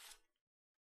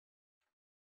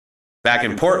 Back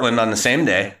in Portland on the same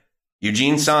day,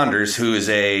 Eugene Saunders, who is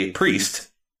a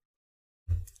priest,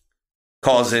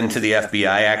 calls into the FBI,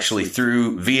 actually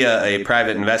via a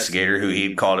private investigator who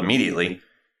he called immediately,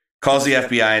 calls the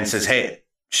FBI and says, hey,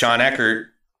 Sean Eckhart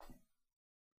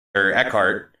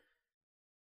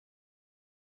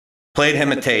played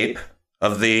him a tape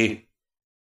of the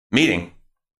meeting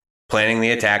planning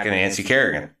the attack on Nancy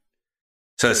Kerrigan.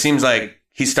 So it seems like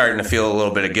he's starting to feel a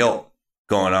little bit of guilt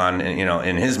going on,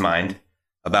 in his mind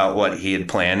about what he had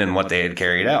planned and what they had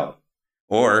carried out.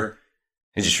 Or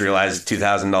he just realized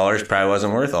 $2,000 probably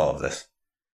wasn't worth all of this.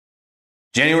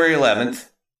 January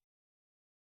 11th,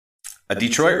 a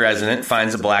Detroit resident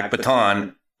finds a black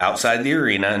baton outside the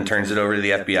arena and turns it over to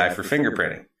the FBI for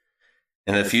fingerprinting.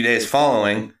 In the few days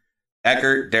following,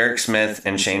 Eckert, Derek Smith,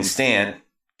 and Shane Stant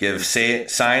give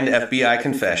signed FBI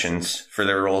confessions for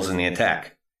their roles in the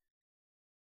attack.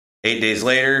 8 days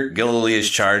later, Gilliland is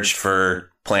charged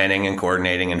for planning and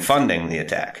coordinating and funding the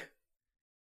attack.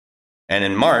 And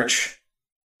in March,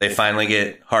 they finally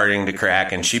get Harding to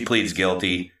crack, and she pleads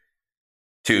guilty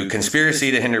to conspiracy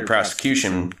to hinder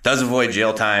prosecution, does avoid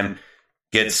jail time,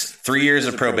 gets 3 years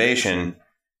of probation,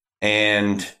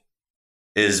 and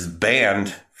is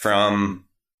banned from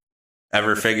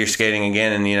ever figure skating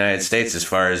again in the United States as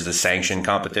far as the sanctioned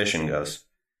competition goes.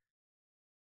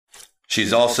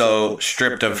 She's also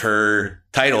stripped of her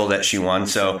title that she won,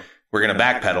 so we're going to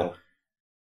backpedal.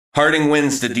 Harding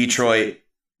wins the Detroit,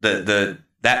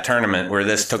 that tournament where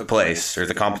this took place, or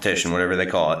the competition, whatever they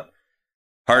call it.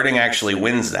 Harding actually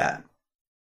wins that.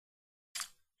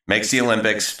 Makes the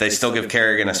Olympics. They still give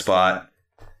Kerrigan a spot.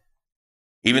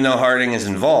 Even though Harding is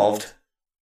involved,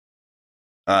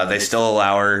 they still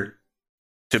allow her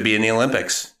to be in the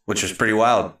Olympics, which was pretty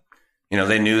wild.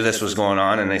 They knew this was going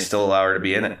on, and they still allow her to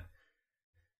be in it.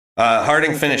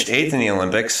 Harding finished 8th in the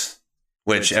Olympics,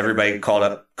 which everybody called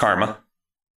up karma.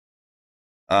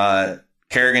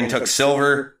 Kerrigan took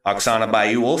silver. Oksana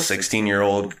Bayul,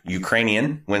 16-year-old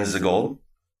Ukrainian, wins the gold.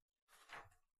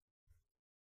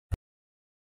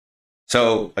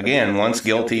 So, again, once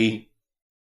guilty,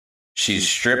 she's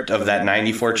stripped of that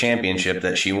 94 championship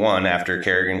that she won after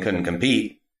Kerrigan couldn't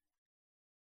compete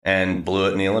and blew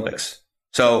it in the Olympics.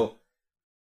 So,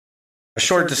 a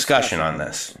short discussion on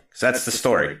this, because that's the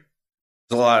story.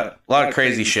 There's a lot of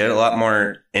crazy shit, a lot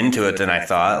more into it than I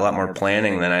thought, a lot more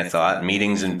planning than I thought.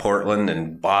 Meetings in Portland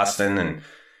and Boston and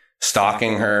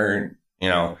stalking her,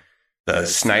 the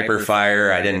sniper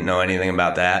fire. I didn't know anything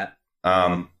about that.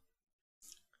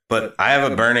 But I have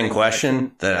a burning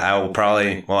question that I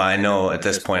will I know at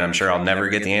this point, I'm sure I'll never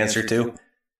get the answer to.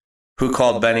 Who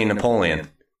called Benny Napoleon?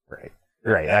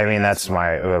 Right. I mean,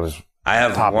 I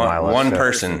have one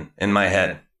person in my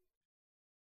head.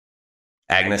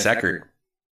 Agnes Eckert.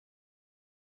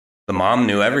 The mom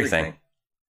knew everything.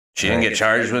 She didn't get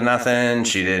charged with nothing.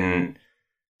 She didn't.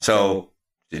 So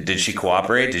did she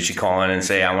cooperate? Did she call in and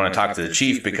say, I want to talk to the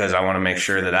chief because I want to make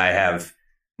sure that I have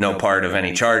no part of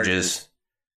any charges?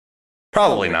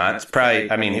 Probably not. It's probably,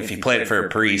 if he played it for a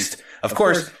priest, of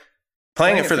course,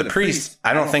 playing it for the priest,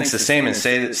 I don't think it's the same as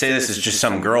say this is just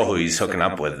some girl who he's hooking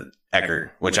up with,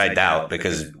 Eckert, which I doubt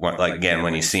because, again,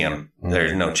 when you see him,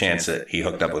 there's no chance that he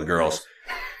hooked up with girls.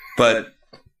 But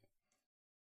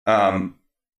I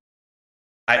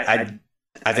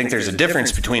think there's a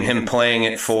difference between him playing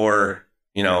it for,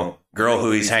 girl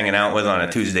who he's hanging out with on a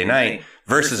Tuesday night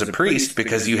versus a priest,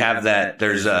 because you have that,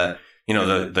 there's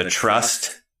the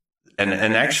trust.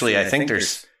 And actually, I think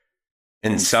there's,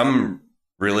 in some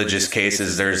religious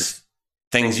cases, there's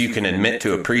things you can admit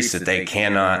to a priest that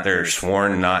they're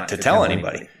sworn not to tell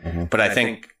anybody. Mm-hmm. But I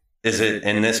think,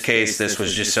 in this case, this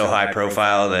was just so high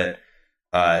profile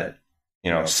that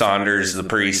Saunders, the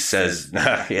priest, says,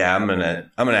 yeah, I'm gonna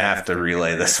have to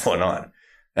relay this one on.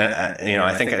 And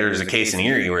I think there was a case in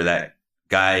Erie where that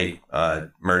guy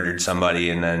murdered somebody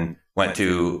and then went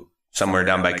to somewhere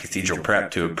down by Cathedral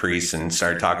Prep to a priest and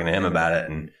started talking to him about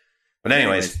it. But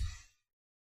anyways,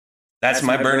 that's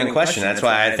my burning question. That's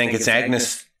why I think it's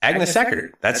Agnes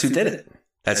Eckert. That's who did it.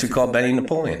 That's who called Benny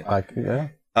Napoleon.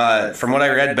 From what I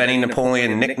read, Benny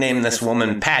Napoleon nicknamed this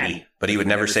woman Patty, but he would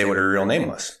never say what her real name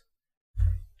was.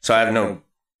 So I have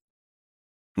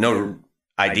no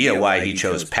idea why he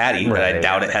chose Patty, but I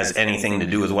doubt it has anything to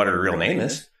do with what her real name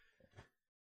is.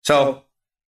 So,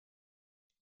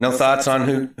 no thoughts on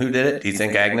who did it? Do you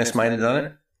think Agnes might have done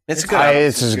it? It's good.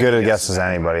 It's as good a guess as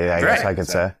anybody, I guess I could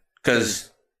say.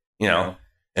 Because,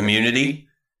 immunity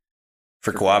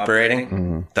for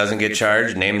cooperating, doesn't get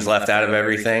charged, name's left out of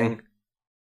everything.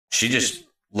 She just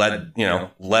pointed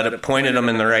them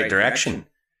in the right direction.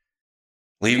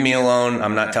 Leave me alone.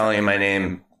 I'm not telling you my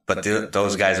name, but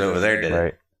those guys over there did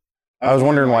it. I was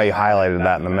wondering why you highlighted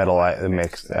that in the middle. I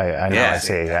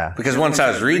see. Because once I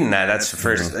was reading that, that's the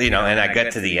first, and I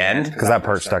get to the end. Because that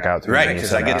part stuck out to me. Right,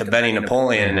 because I get to Benny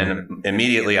Napoleon, and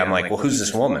immediately I'm like, well, who's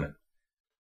this woman?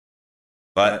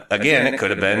 But again, it could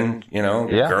have been, a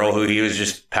girl who he was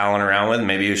just palling around with.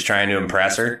 Maybe he was trying to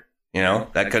impress her.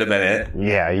 That could have been it.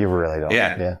 Yeah, you really don't.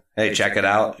 Yeah. Hey, check it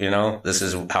out. This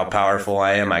is how powerful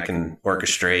I am. I can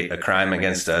orchestrate a crime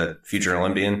against a future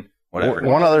Olympian. Whatever.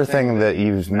 One other thing that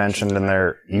you mentioned in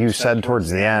there, you said towards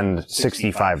the end,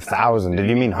 65,000. Did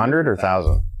you mean 100 or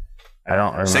 1,000? I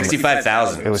don't remember.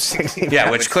 65,000. It was 65. Yeah,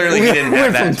 which clearly he didn't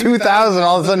have that. Went from 2,000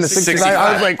 all of a sudden to 65.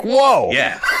 I was like, whoa.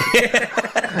 Yeah.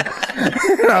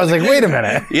 I was like, wait a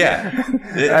minute. Yeah.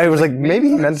 I was like, maybe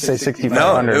he meant to say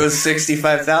 6,500. No, it was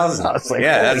 65,000. I was like,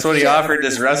 yeah, that's what he offered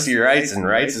this Rusty Wrights, and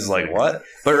Wrights is like, what?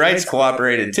 But Wrights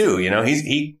cooperated too.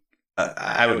 He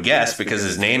I would guess, because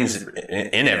his name's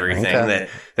in everything, that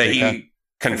he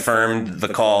confirmed the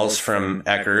calls from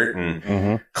Eckert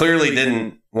and clearly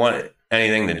didn't want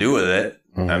anything to do with it.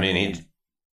 I mean, he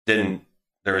didn't.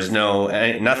 There was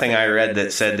nothing I read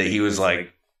that said that he was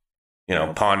like,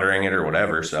 pondering it or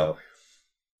whatever. So,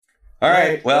 all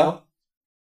right, well,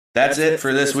 that's it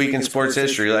for this week in sports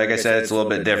history. Like I said, it's a little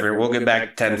bit different. We'll get back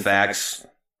to 10 facts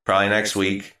probably next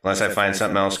week, unless I find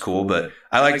something else cool. But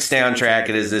I like to stay on track.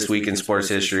 It is this week in sports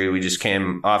history. We just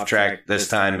came off track this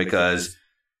time because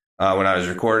when I was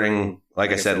recording,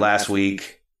 like I said, last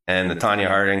week, and the Tanya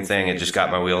Harding thing, it just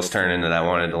got my wheels turning that I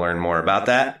wanted to learn more about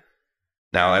that.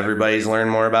 Now everybody's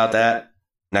learned more about that.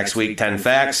 Next week, 10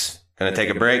 facts. Going to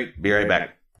take a break. Be right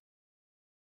back.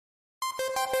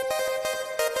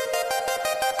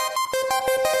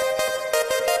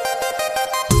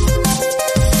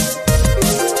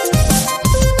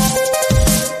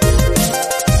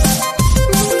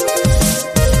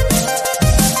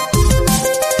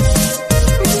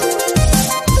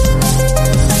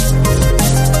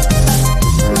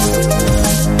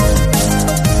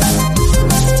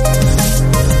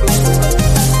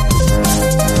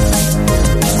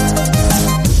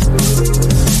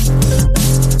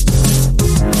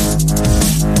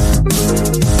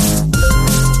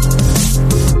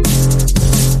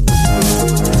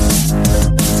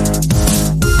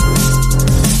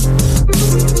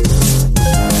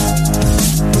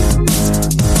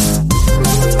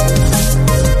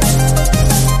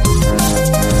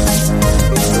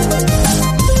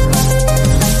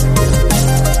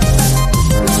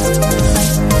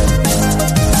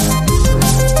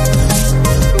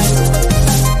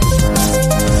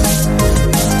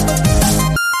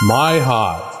 My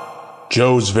Hive,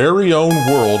 Joe's very own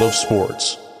world of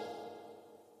sports.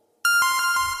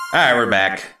 All right, we're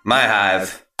back. My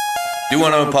Hive. Do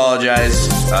want to apologize.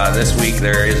 This week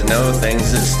there is no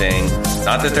things that sting.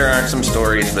 Not that there aren't some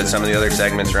stories, but some of the other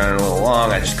segments running a little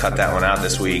long. I just cut that one out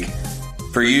this week.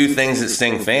 For you things that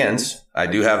sting fans, I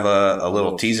do have a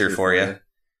little teaser for you.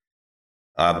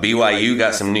 BYU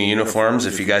got some new uniforms.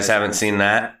 If you guys haven't seen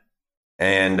that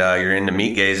and you're into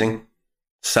meat gazing,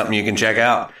 something you can check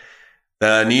out.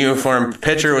 The new uniform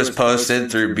picture was posted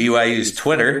through BYU's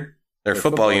Twitter, their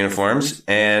football uniforms,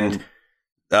 and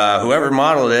whoever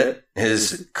modeled it,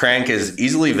 his crank is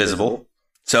easily visible.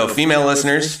 So female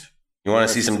listeners, you want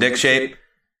to see some dick shape,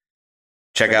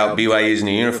 check out BYU's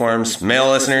new uniforms. Male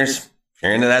listeners, if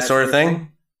you're into that sort of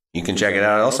thing, you can check it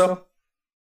out also.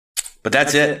 But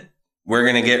that's it. We're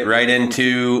going to get right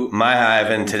into My Hive,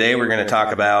 and today we're going to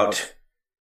talk about...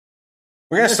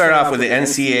 We're going to start off with the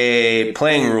NCAA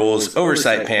playing rules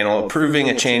oversight panel approving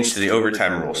a change to the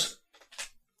overtime rules.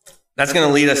 That's going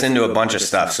to lead us into a bunch of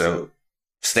stuff, so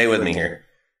stay with me here.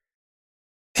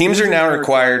 Teams are now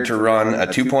required to run a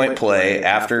 2-point play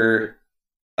after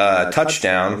a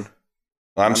touchdown.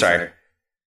 Well, I'm sorry.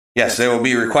 Yes, they will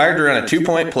be required to run a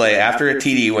 2-point play after a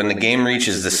TD when the game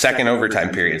reaches the second overtime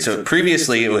period. So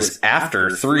previously it was after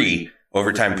 3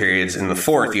 overtime periods. In the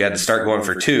fourth, you had to start going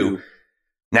for 2.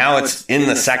 Now it's in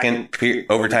the second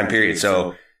overtime period.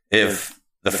 So if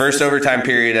the first overtime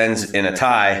period ends in a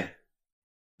tie,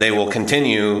 they will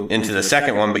continue into the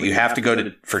second one, but you have to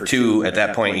go for 2 at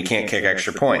that point. You can't kick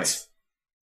extra points.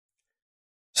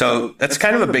 So that's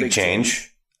kind of a big change.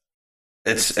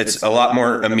 It's a lot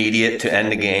more immediate to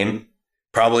end the game.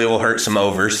 Probably will hurt some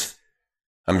overs,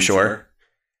 I'm sure.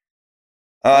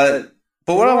 But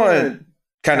what I want to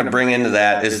kind of bring into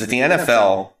that is that the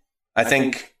NFL, I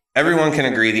think everyone can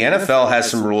agree, the NFL has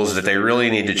some rules that they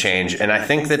really need to change, and I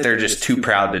think that they're just too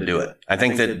proud to do it. I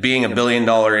think that being $1 billion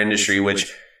industry,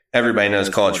 which everybody knows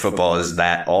college football is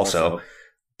that also,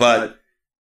 but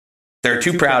they're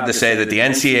too proud to say that the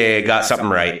NCAA got something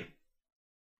right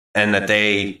and that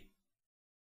they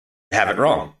have it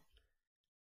wrong.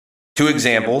 2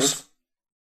 examples.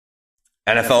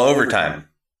 NFL overtime.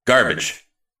 Garbage.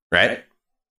 Right?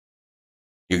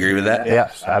 You agree with that?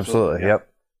 Yes, absolutely. Yep.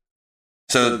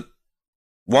 So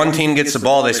one team gets the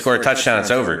ball, they score a touchdown,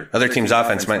 it's over. Other team's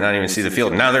offense might not even see the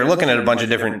field. Now they're looking at a bunch of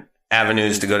different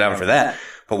avenues to go down for that.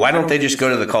 But why don't they just go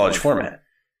to the college format?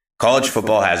 College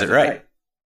football has it right.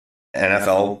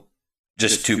 NFL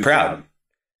just too proud.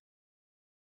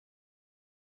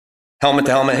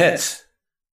 Helmet-to-helmet hits.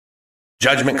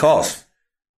 Judgment calls.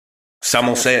 Some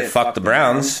will say it fucked the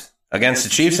Browns against the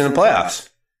Chiefs in the playoffs.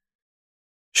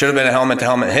 Should have been a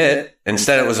helmet-to-helmet hit.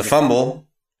 Instead, it was a fumble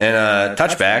and a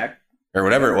touchback or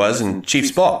whatever it was, and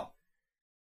Chiefs ball.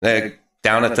 They're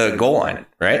down at the goal line,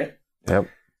 right? Yep.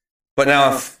 But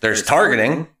now if there's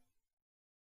targeting,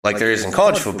 like there is in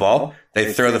college football,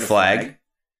 they throw the flag.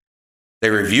 They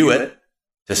review it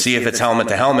to see if it's helmet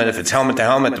to helmet. If it's helmet to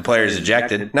helmet, the player is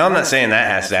ejected. Now, I'm not saying that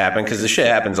has to happen because the shit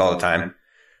happens all the time.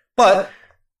 But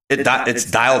it's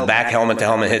dialed back helmet to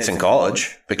helmet hits in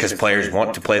college because players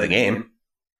want to play the game.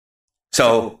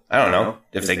 So, I don't know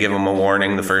if they give them a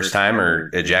warning the first time or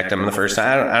eject them the first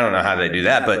time. I don't know how they do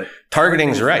that. But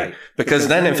targeting's right. Because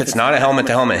then if it's not a helmet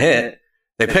to helmet hit,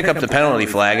 they pick up the penalty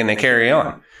flag and they carry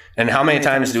on. And how many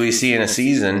times do we see in a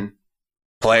season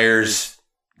players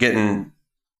getting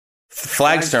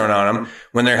flags thrown on them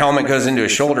when their helmet goes into a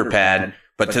shoulder pad,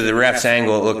 but to the ref's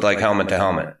angle, it looked like helmet to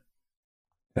helmet?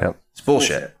 Yep. It's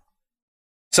bullshit.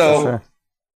 So Sure.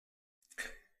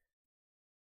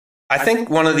 I think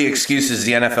one of the excuses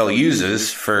the NFL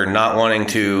uses for not wanting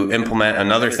to implement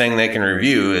another thing they can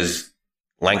review is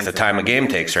length of time a game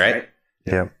takes, right?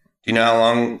 Yep. Do you know how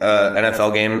long an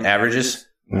NFL game averages?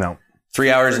 No.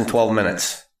 3 hours and 12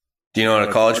 minutes. Do you know what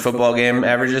a college football game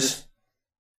averages?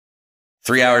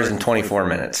 3 hours and 24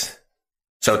 minutes.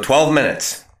 So 12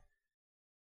 minutes.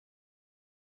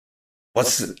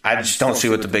 I just don't see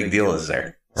what the big deal is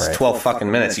there. It's Right. 12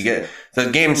 fucking minutes. You get the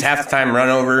game's half the time run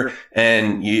over,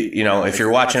 and you know if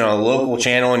you're watching on a local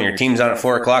channel and your team's on at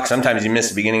 4:00, sometimes you miss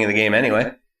the beginning of the game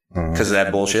anyway because of that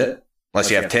bullshit. Unless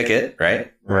you have a ticket,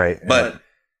 right? Right. But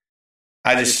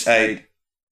I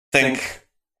think,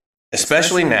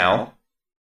 especially now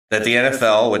that the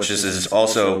NFL, which is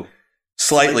also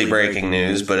slightly breaking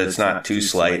news, but it's not too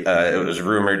slight. It was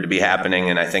rumored to be happening,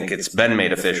 and I think it's been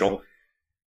made official.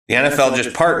 The NFL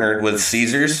just partnered with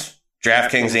Caesars,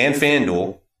 DraftKings, and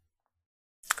FanDuel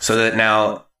so that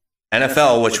now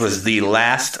NFL, which was the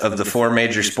last of the 4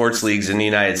 major sports leagues in the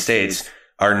United States,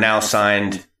 are now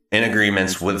signed in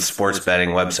agreements with sports betting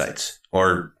websites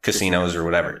or casinos or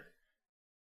whatever.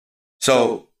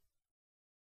 So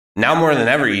now more than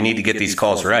ever, you need to get these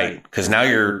calls right because now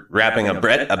you're wrapping a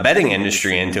betting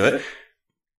industry into it,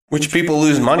 which people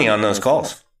lose money on those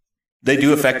calls. They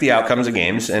do affect the outcomes of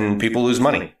games and people lose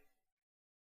money.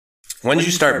 When did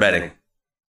you start betting?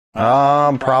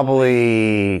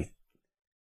 Probably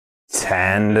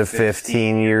 10 to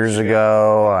 15 years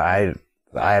ago. I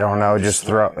don't know, just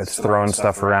throwing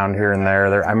stuff around here and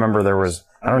there. I remember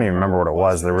I don't even remember what it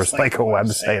was. There was like a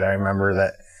website I remember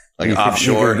that Like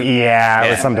offshore? It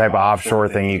was some type of offshore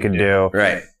thing you could do.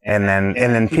 Right. And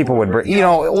then people would,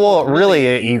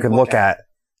 really you could look at,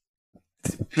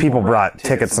 people brought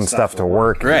tickets and stuff to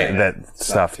work. Right. That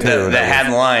stuff too. That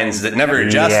had lines that never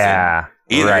adjusted. Yeah.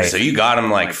 Either. Right. So you got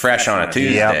them like fresh on a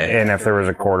Tuesday. Yep. And if there was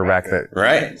a quarterback that.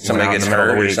 Right. Somebody went out gets in the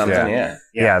middle of hurt the or week, something. Yeah.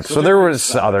 Yeah. So there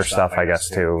was other stuff, I guess,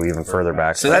 too, even further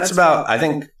back. So that's about, I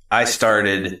think I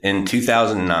started in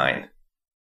 2009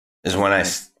 is when I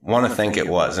want to think it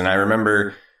was. And I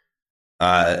remember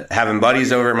having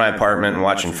buddies over at my apartment and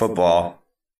watching football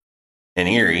in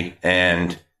Erie.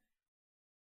 And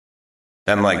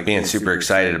I'm like being super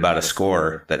excited about a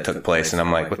score that took place. And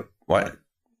I'm like, what?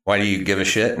 Why do you give a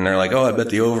shit? And they're like, oh, I bet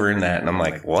the over in that. And I'm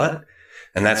like, what?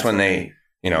 And that's when they,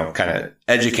 kind of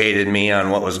educated me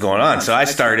on what was going on. So I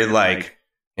started like,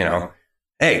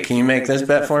 hey, can you make this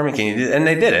bet for me? Can you do? And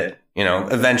they did it,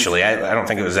 eventually. I don't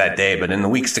think it was that day, but in the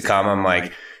weeks to come, I'm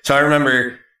like, so I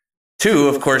remember too,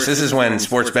 of course, this is when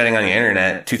sports betting on the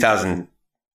internet,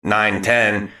 2009,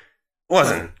 10,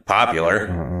 wasn't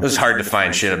popular. It was hard to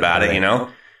find shit about it,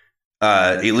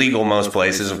 illegal most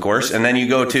places, of course. And then you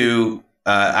go to,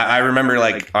 I remember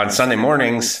like on Sunday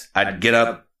mornings, I'd get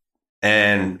up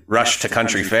and rush to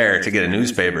Country Fair to get a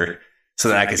newspaper so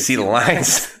that I could see the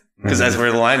lines because that's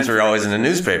where the lines were always in the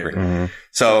newspaper.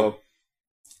 So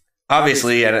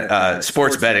obviously,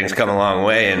 sports betting's come a long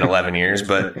way in 11 years,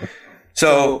 but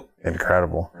so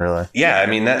incredible, really. Yeah, I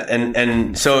mean that,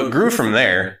 and so it grew from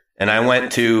there. And I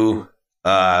went to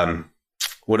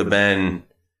would have been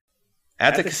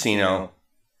at the casino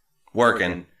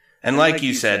working. And like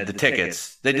you said, the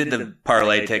tickets, they did the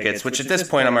parlay tickets, which at this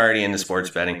point I'm already into sports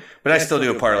betting, but I still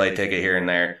do a parlay ticket here and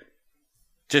there.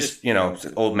 Just,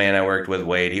 old man I worked with,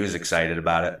 Wade, he was excited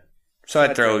about it. So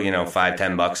I'd throw,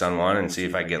 $5-10 on one and see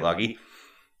if I get lucky.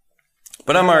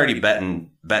 But I'm already betting.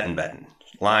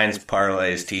 Lines,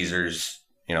 parlays, teasers,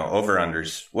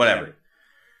 over-unders, whatever.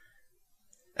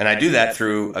 And I do that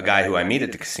through a guy who I meet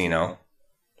at the casino,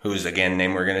 who's, again,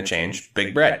 name we're going to change,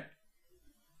 Big Bread.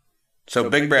 So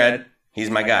Big Bread, he's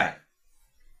my guy.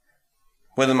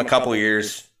 With him a couple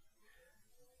years,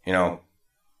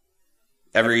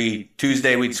 every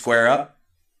Tuesday we'd square up,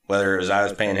 whether it was I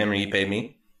was paying him or he paid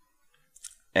me.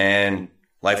 And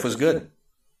life was good.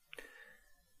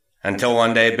 Until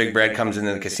one day Big Bread comes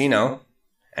into the casino,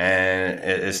 and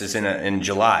this is in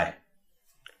July.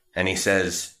 And he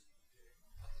says,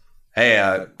 hey,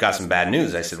 I got some bad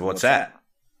news. I said, what's that?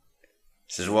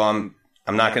 He says, well, I'm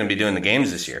not going to be doing the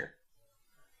games this year.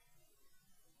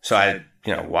 So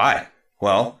why?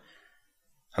 Well,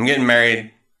 I'm getting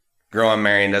married. Girl I'm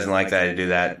marrying doesn't like that I do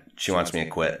that. She wants me to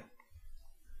quit.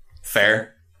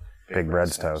 Fair. Big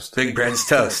Bread's toast. Big Bread's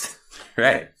toast.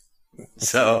 Right.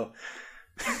 So,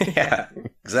 yeah,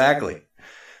 exactly.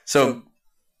 So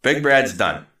Big Bread's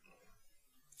done.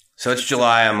 So it's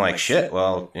July. I'm like, shit.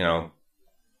 Well,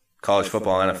 college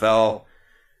football, NFL,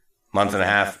 month and a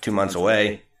half, 2 months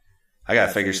away. I got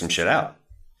to figure some shit out.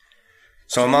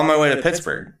 So I'm on my way to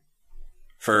Pittsburgh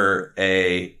for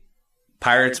a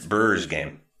Pirates-Brewers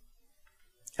game.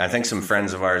 I think some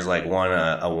friends of ours won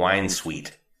a wine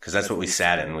suite because that's what we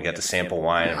sat in. We got to sample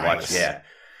wine and watch. Yeah.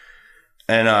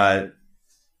 And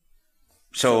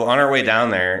so on our way down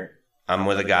there, I'm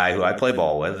with a guy who I play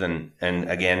ball with. And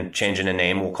again, changing the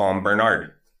name, we'll call him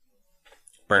Bernard.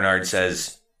 Bernard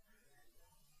says,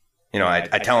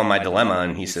 I tell him my dilemma,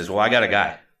 and he says, well, I got a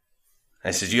guy.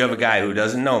 I says, you have a guy who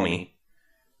doesn't know me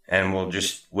and will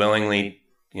just willingly,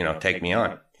 take me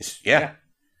on. He says, yeah,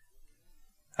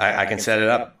 I can set it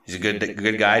up. He's a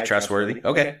good guy, trustworthy.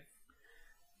 Okay.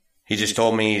 He just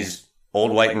told me he's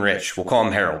old, white, and rich. We'll call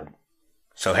him Harold.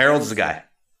 So Harold's the guy.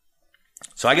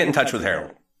 So I get in touch with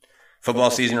Harold.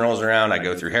 Football season rolls around. I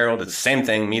go through Harold. It's the same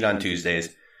thing. Meet on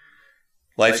Tuesdays.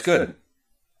 Life's good.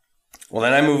 Well,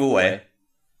 then I move away.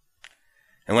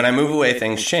 And when I move away,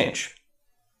 things change.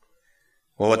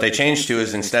 Well, what they changed to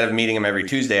is instead of meeting him every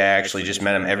Tuesday, I actually just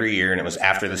met him every year, and it was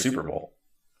after the Super Bowl.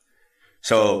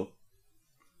 So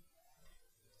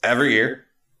every year,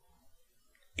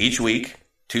 each week,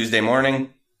 Tuesday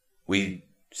morning, we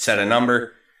set a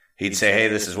number. He'd say, hey,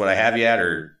 this is what I have you at,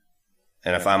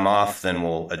 and if I'm off, then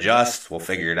we'll adjust. We'll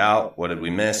figure it out. What did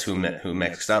we miss? Who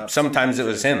mixed up? Sometimes it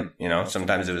was him,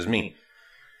 sometimes it was me.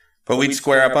 But we'd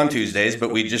square up on Tuesdays,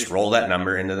 but we'd just roll that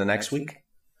number into the next week.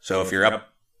 So if you're up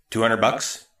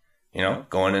 $200,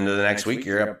 going into the next week,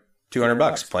 you're up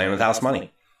 $200 playing with house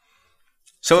money.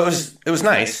 So it was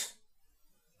nice,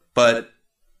 but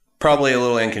probably a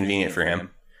little inconvenient for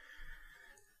him.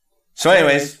 So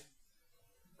anyways,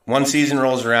 one season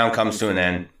rolls around, comes to an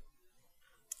end.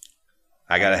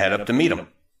 I got to head up to meet him,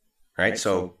 right?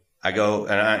 So I go,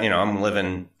 and I'm living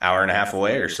an hour and a half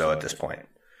away or so at this point.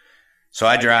 So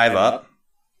I drive up.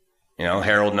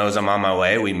 Harold knows I'm on my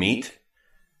way. We meet.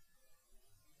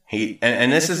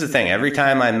 And this is the thing. Every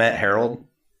time I met Harold,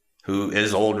 who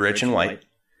is old, rich, and white,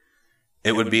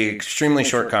 it would be an extremely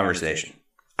short conversation.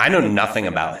 I know nothing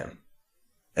about him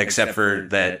except for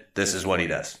that this is what he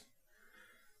does.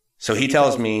 So he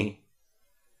tells me,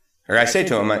 or I say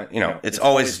to him, it's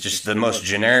always just the most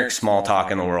generic small talk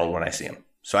in the world when I see him.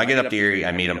 So I get up to Erie,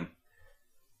 I meet him.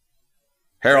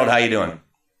 Harold, how you doing?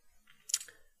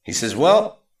 He says,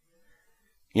 well,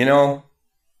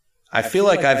 I feel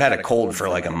like I've had a cold for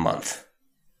like a month.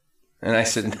 And I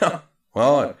said, no.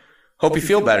 Well, hope you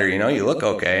feel better. You look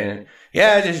okay. And,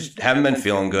 yeah, I just haven't been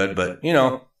feeling good, but,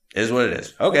 is what it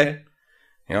is. Okay.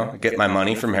 I get my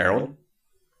money from Harold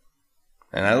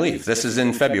and I leave. This is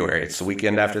in February. It's the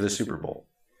weekend after the Super Bowl.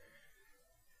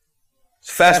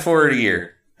 So fast forward a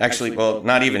year. Actually, well,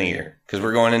 not even a year, because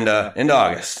we're going into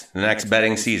August, the next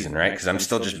betting season, right? Because I'm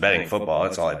still just betting football.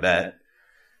 That's all I bet.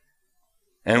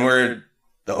 And we're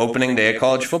the opening day of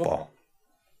college football.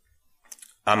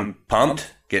 I'm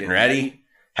pumped, getting ready.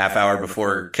 Half hour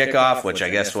before kickoff, which I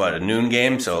guess, a noon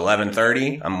game, so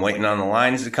 11:30. I'm waiting on the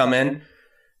lines to come in,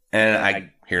 and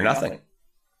I hear nothing. I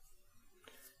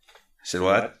said,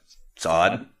 what? It's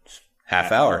odd. It's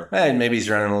half hour. Maybe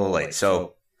he's running a little late.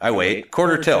 So I wait.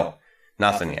 Quarter till.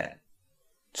 Nothing yet.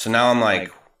 So now I'm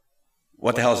like,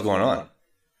 what the hell is going on?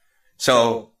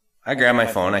 So I grab my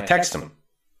phone. I text him.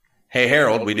 Hey,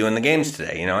 Harold, we doing the games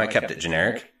today? I kept it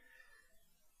generic.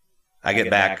 I get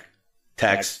back,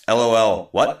 text, LOL,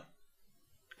 what?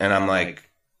 And I'm like,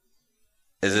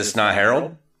 is this not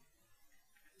Harold?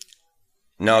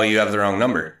 No, you have the wrong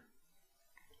number.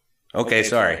 Okay,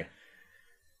 sorry.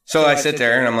 So I sit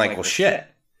there and I'm like, well, shit.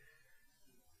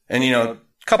 And,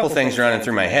 a couple things running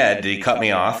through my head. Did he cut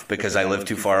me off because I live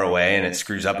too far away and it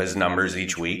screws up his numbers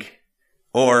each week?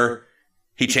 Or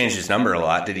he changed his number a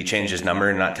lot. Did he change his number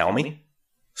and not tell me?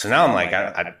 So now I'm like,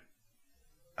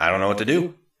 I don't know what to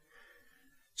do.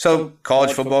 So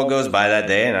college football goes by that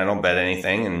day and I don't bet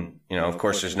anything. And, of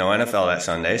course, there's no NFL that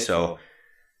Sunday. So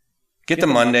get to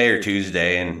Monday or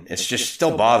Tuesday and it's just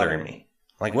still bothering me.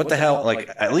 Like, what the hell? Like,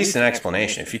 at least an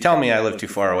explanation. If you tell me I live too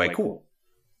far away, cool.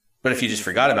 But if you just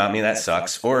forgot about me, that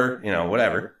sucks. Or,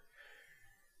 whatever.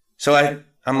 So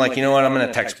I'm like, you know what? I'm going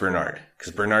to text Bernard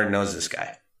because Bernard knows this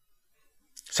guy.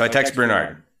 So I text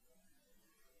Bernard.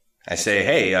 I say,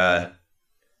 hey,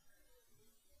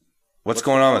 what's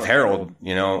going on with Harold?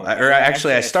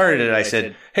 I started it. I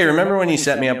said, hey, remember when you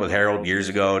set me up with Harold years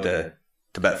ago to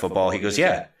bet football? He goes,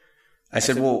 yeah. I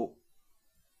said, well,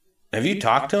 have you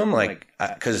talked to him? Like,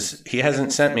 because he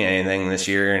hasn't sent me anything this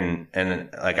year. And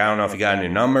I don't know if he got a new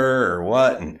number or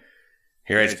what. And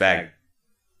he writes back,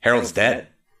 Harold's dead.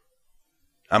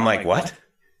 I'm like, what?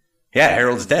 Yeah,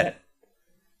 Harold's dead.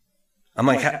 I'm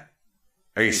like,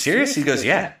 are you serious? He goes,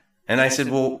 yeah. And I said,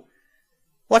 well,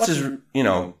 what's his,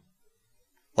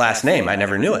 last name? I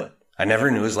never knew it. I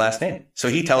never knew his last name. So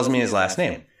he tells me his last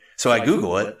name. So I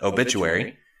Google it,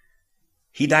 obituary.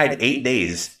 He died 8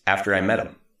 days after I met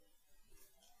him.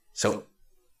 So,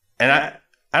 and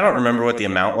I don't remember what the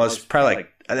amount was. Probably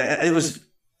it was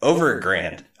over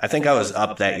 $1,000. I think I was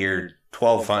up that year,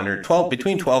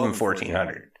 between 12 and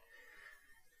 1,400.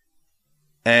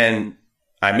 And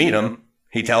I meet him.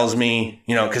 He tells me,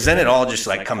 because then it all just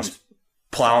comes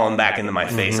plowing back into my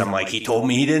face. I'm like, he told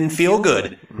me he didn't feel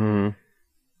good. Mm-hmm.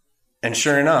 And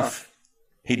sure enough,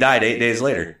 he died 8 days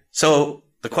later. So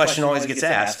the question always gets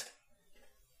asked,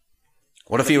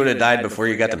 what if he would have died before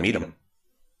you got to meet him?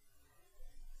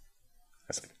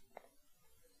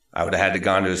 I would have had to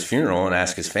gone to his funeral and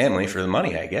ask his family for the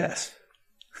money, I guess.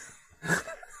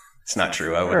 It's not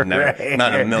true. I would have never,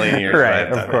 not in a million years.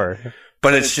 Right, of course.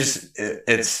 But it's just,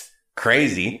 it's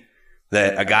crazy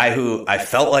that a guy who I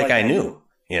felt like I knew,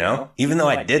 even though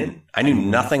I didn't. I knew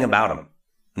nothing about him.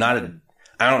 I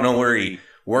don't know where he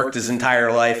worked his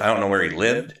entire life. I don't know where he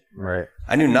lived. Right.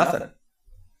 I knew nothing.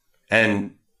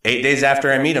 And 8 days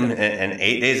after I meet him, and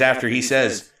 8 days after he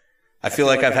says, I feel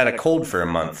like I've had a cold for a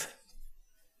month,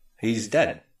 he's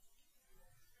dead.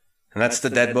 And that's the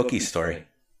dead bookie story.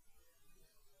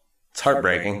 It's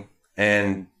heartbreaking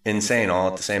and insane all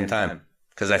at the same time.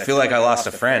 Because I feel like I lost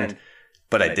a friend,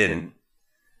 but I didn't.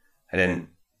 Again,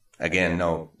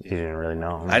 no. You didn't really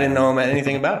know him. I didn't know him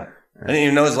anything about him. I didn't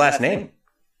even know his last name.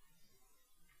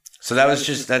 So that was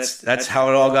just, that's how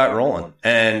it all got rolling.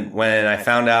 And when I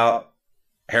found out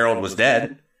Harold was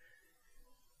dead,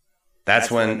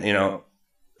 that's when,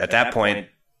 at that point,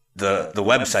 the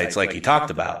websites like you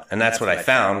talked about. And that's what I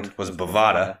found was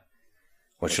Bovada,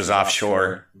 which was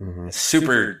offshore. Mm-hmm.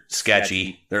 Super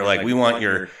sketchy. They're like, we want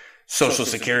your social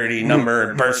security number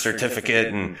and birth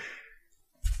certificate. And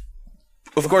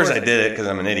of course I did it because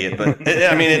I'm an idiot, but it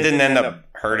didn't end up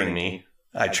hurting me.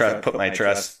 I put my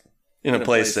trust in a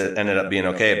place that ended up being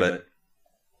okay. But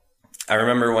I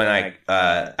remember when I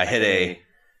hit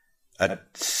a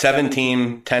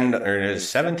 7-team, 10, or it was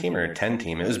 7-team or a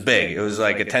 10-team. It was big. It was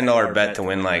like a $10 bet to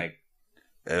win it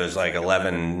was like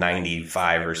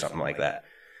 $11.95 or something like that.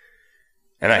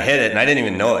 And I hit it and I didn't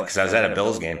even know it because I was at a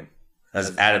Bills game.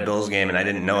 And I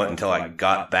didn't know it until I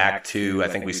got back to, I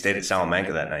think we stayed at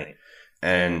Salamanca that night.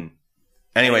 And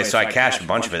anyway, so I cashed a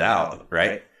bunch of it out,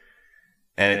 right?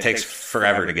 and it takes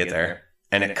forever to get there.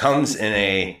 And it comes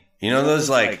in those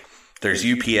like, there's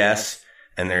UPS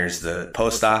and there's the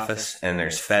post office and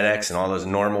there's FedEx and all those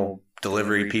normal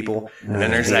delivery people. And then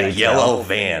there's DHL. that yellow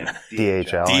van.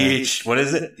 DHL. What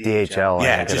is it? DHL.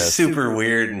 Yeah, just super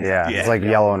weird. And, yeah, it's like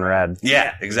yellow and red.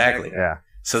 Yeah, exactly. Yeah.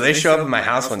 So they show up at my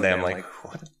house one day. I'm like,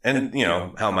 what? And you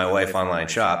know how my wife online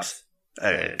shops.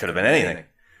 It could have been anything.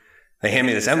 They hand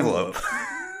me this envelope.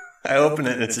 I open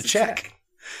it and it's a check.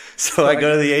 So I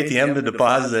go to the ATM to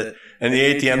deposit it. And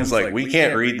the ATM's like, we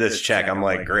can't read this check. I'm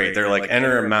like, great. They're like,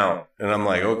 enter amount. And I'm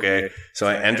like, okay. So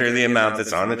I enter the amount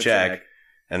that's on the check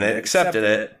and they accepted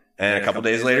it. And a couple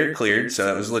days later it cleared. So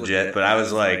that was legit. But I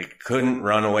was like, couldn't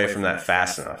run away from that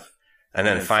fast enough. And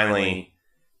then finally,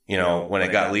 you know, when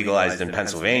it got legalized in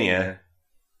Pennsylvania,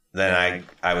 then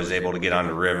I was able to get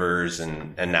onto Rivers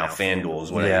and now FanDuel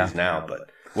is what I use now. But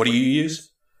what do you use?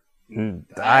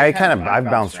 I've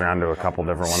bounced around to a couple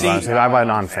different ones. Honestly, I've been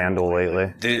on FanDuel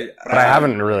lately, but I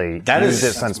haven't really used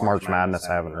it since March Madness.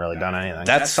 I haven't really done anything.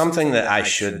 That's something that I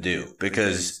should do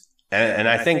because, and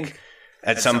I think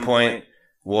at some point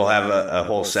we'll have a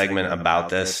whole segment about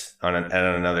this on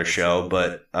another show.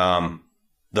 But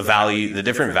the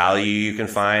different value you can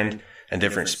find and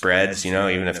different spreads, you know,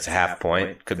 even if it's a half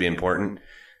point, could be important.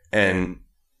 And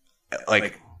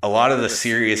like, a lot of the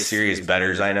serious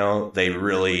bettors I know, they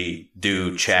really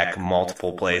do check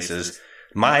multiple places.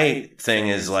 My thing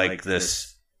is like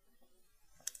this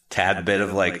tad bit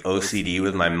of like OCD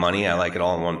with my money. I like it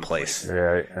all in one place.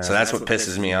 Right. So that's what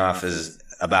pisses me off is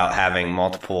about having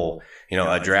multiple, you know,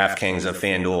 a DraftKings, a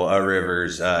FanDuel, a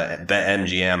Rivers,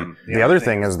 BetMGM. The other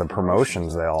thing is the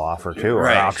promotions they'll offer too are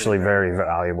actually very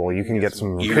valuable. You can get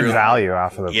some good value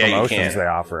off of the promotions they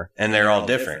offer. And they're all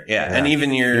different. Yeah. And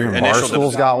even your initial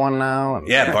Barstool's got one now.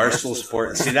 Yeah, Barstool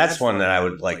Sport. See, that's one that I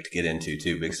would like to get into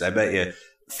too, because I bet you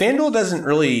FanDuel doesn't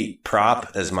really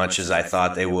prop as much as I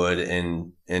thought they would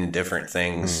in different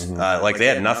things. Mm-hmm. Like they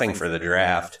had nothing for the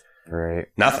draft. Right.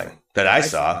 Nothing that I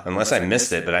saw, unless I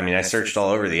missed it. But I mean, I searched all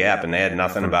over the app and they had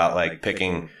nothing about like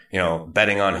picking, you know,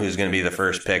 betting on who's going to be the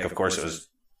first pick. Of course, it was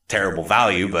terrible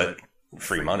value, but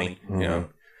free money, you know.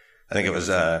 I think it was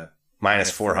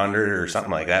minus 400 or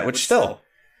something like that, which still,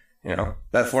 you know,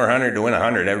 bet 400 to win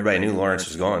 100. Everybody knew Lawrence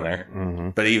was going there. Mm-hmm.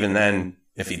 But even then,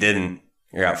 if he didn't,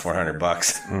 you're out $400.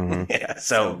 Mm-hmm. Yeah.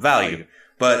 So value.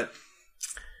 But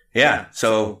yeah,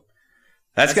 so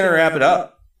that's going to wrap it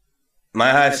up.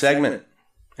 My Hive segment.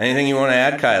 Anything you want to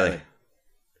add, Kylie?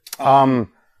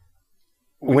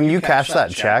 When you cashed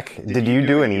that check, did you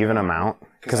do an even amount?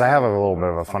 Because I have a little bit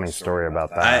of a funny story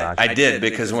about that. I did,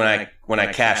 because when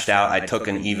I cashed out, I took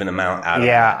an even amount out of it.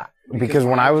 Yeah, because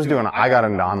when I got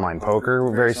into online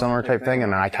poker, very similar type thing,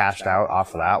 and then I cashed out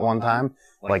off of that one time,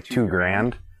 like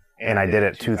 $2,000, and I did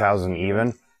it 2,000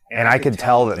 even. And I could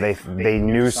tell that they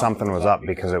knew something was up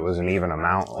because it was an even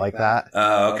amount like that.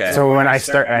 Oh, okay. So when I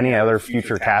start any other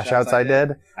future cash outs I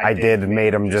did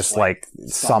made them just like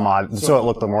some odd, so it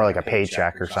looked more like a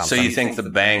paycheck or something. So you think the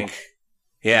bank,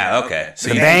 yeah, okay.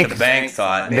 So the bank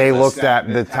thought they looked at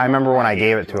I remember when I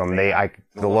gave it to them,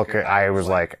 I was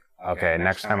like, okay,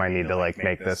 next time I need to like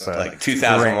make this like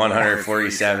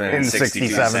 2,147 and 62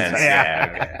 cents.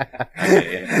 Yeah.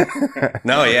 Okay.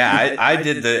 No, yeah, I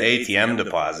did the ATM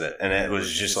deposit and it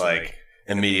was just like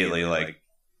immediately like,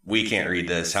 we can't read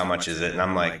this. How much is it? And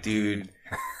I'm like, dude,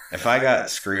 if I got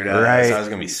screwed out of this, I was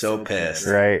gonna be so pissed.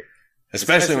 Right.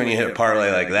 Especially when you hit a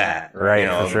parlay like that. Right. You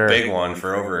know, for sure. A big one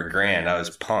for over $1,000. I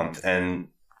was pumped. And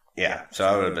yeah, so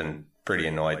I would have been pretty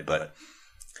annoyed. But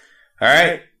all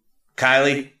right,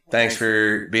 Kylie. Thanks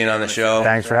for being on the show.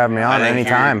 Thanks for having me on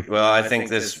anytime. Well, I think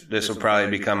this will probably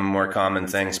become a more common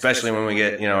thing, especially when we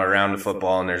get, you know, around to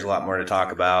football and there's a lot more to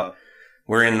talk about.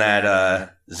 We're in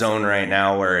that zone right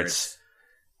now where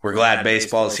we're glad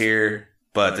baseball's here,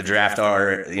 but the draft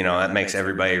that makes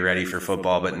everybody ready for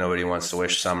football, but nobody wants to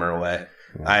wish summer away.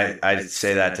 Yeah. I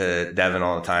say that to Devin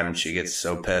all the time and she gets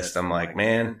so pissed. I'm like,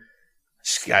 man,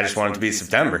 I just want it to be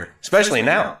September, especially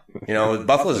now. You know,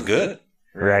 Buffalo's good.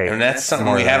 Right. And that's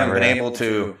something we haven't been able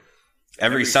to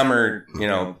every summer, you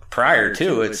know, prior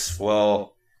to. It's,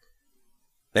 well,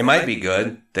 they might be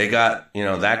good. They got, you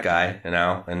know, that guy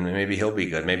now, and maybe he'll be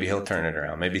good. Maybe he'll turn it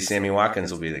around. Maybe Sammy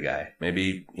Watkins will be the guy.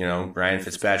 Maybe, you know, Ryan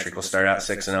Fitzpatrick will start out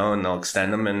 6-0 and they'll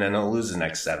extend him and then he'll lose the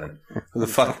next 7. Who the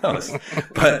fuck knows?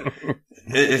 But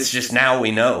it's just now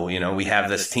we know, you know, we have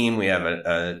this team. We have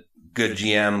a good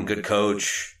GM, good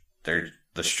coach. The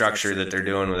structure that they're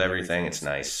doing with everything, it's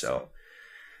nice. So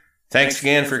thanks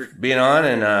again for being on,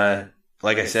 and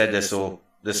like I said, this will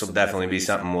definitely be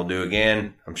something we'll do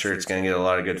again. I'm sure it's going to get a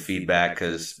lot of good feedback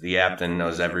because the Yapton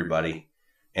knows everybody,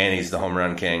 and he's the home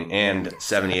run king and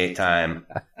 78-time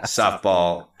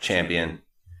softball champion.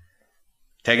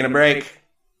 Taking a break.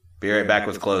 Be right back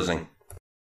with closing.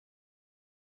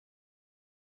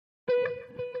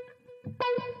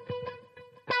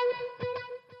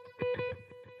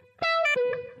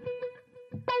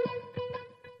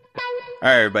 All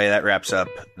right, everybody, that wraps up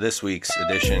this week's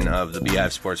edition of the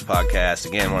Beehive Sports Podcast.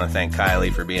 Again, I want to thank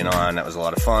Kylie for being on. That was a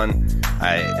lot of fun.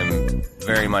 I am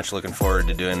very much looking forward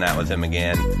to doing that with him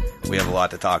again. We have a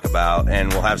lot to talk about,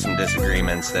 and we'll have some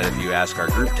disagreements that if you ask our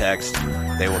group text,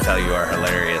 they will tell you are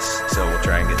hilarious. So we'll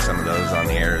try and get some of those on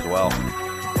the air as well.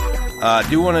 I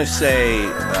do want to say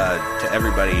to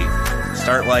everybody,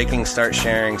 start liking, start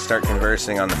sharing, start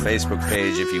conversing on the Facebook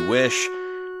page if you wish.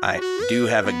 I do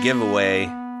have a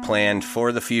giveaway planned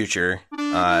for the future,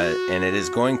 and it is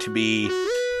going to be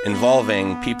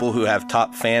involving people who have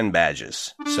top fan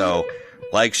badges. So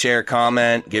like, share,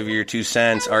 comment, give your 2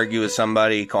 cents, argue with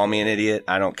somebody, call me an idiot,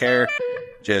 I don't care.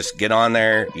 Just get on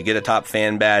there, you get a top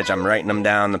fan badge. I'm writing them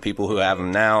down, the people who have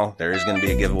them now. There is going to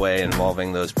be a giveaway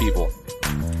involving those people.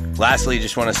 Lastly,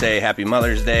 just want to say happy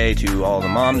Mother's Day to all the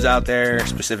moms out there,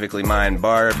 specifically mine,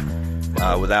 Barb.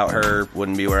 Without her,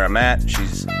 wouldn't be where I'm at.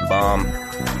 She's the bomb.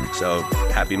 So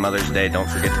happy Mother's Day. Don't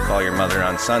forget to call your mother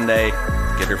on Sunday.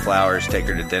 Get her flowers, take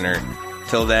her to dinner.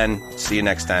 Till then, see you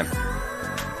next time.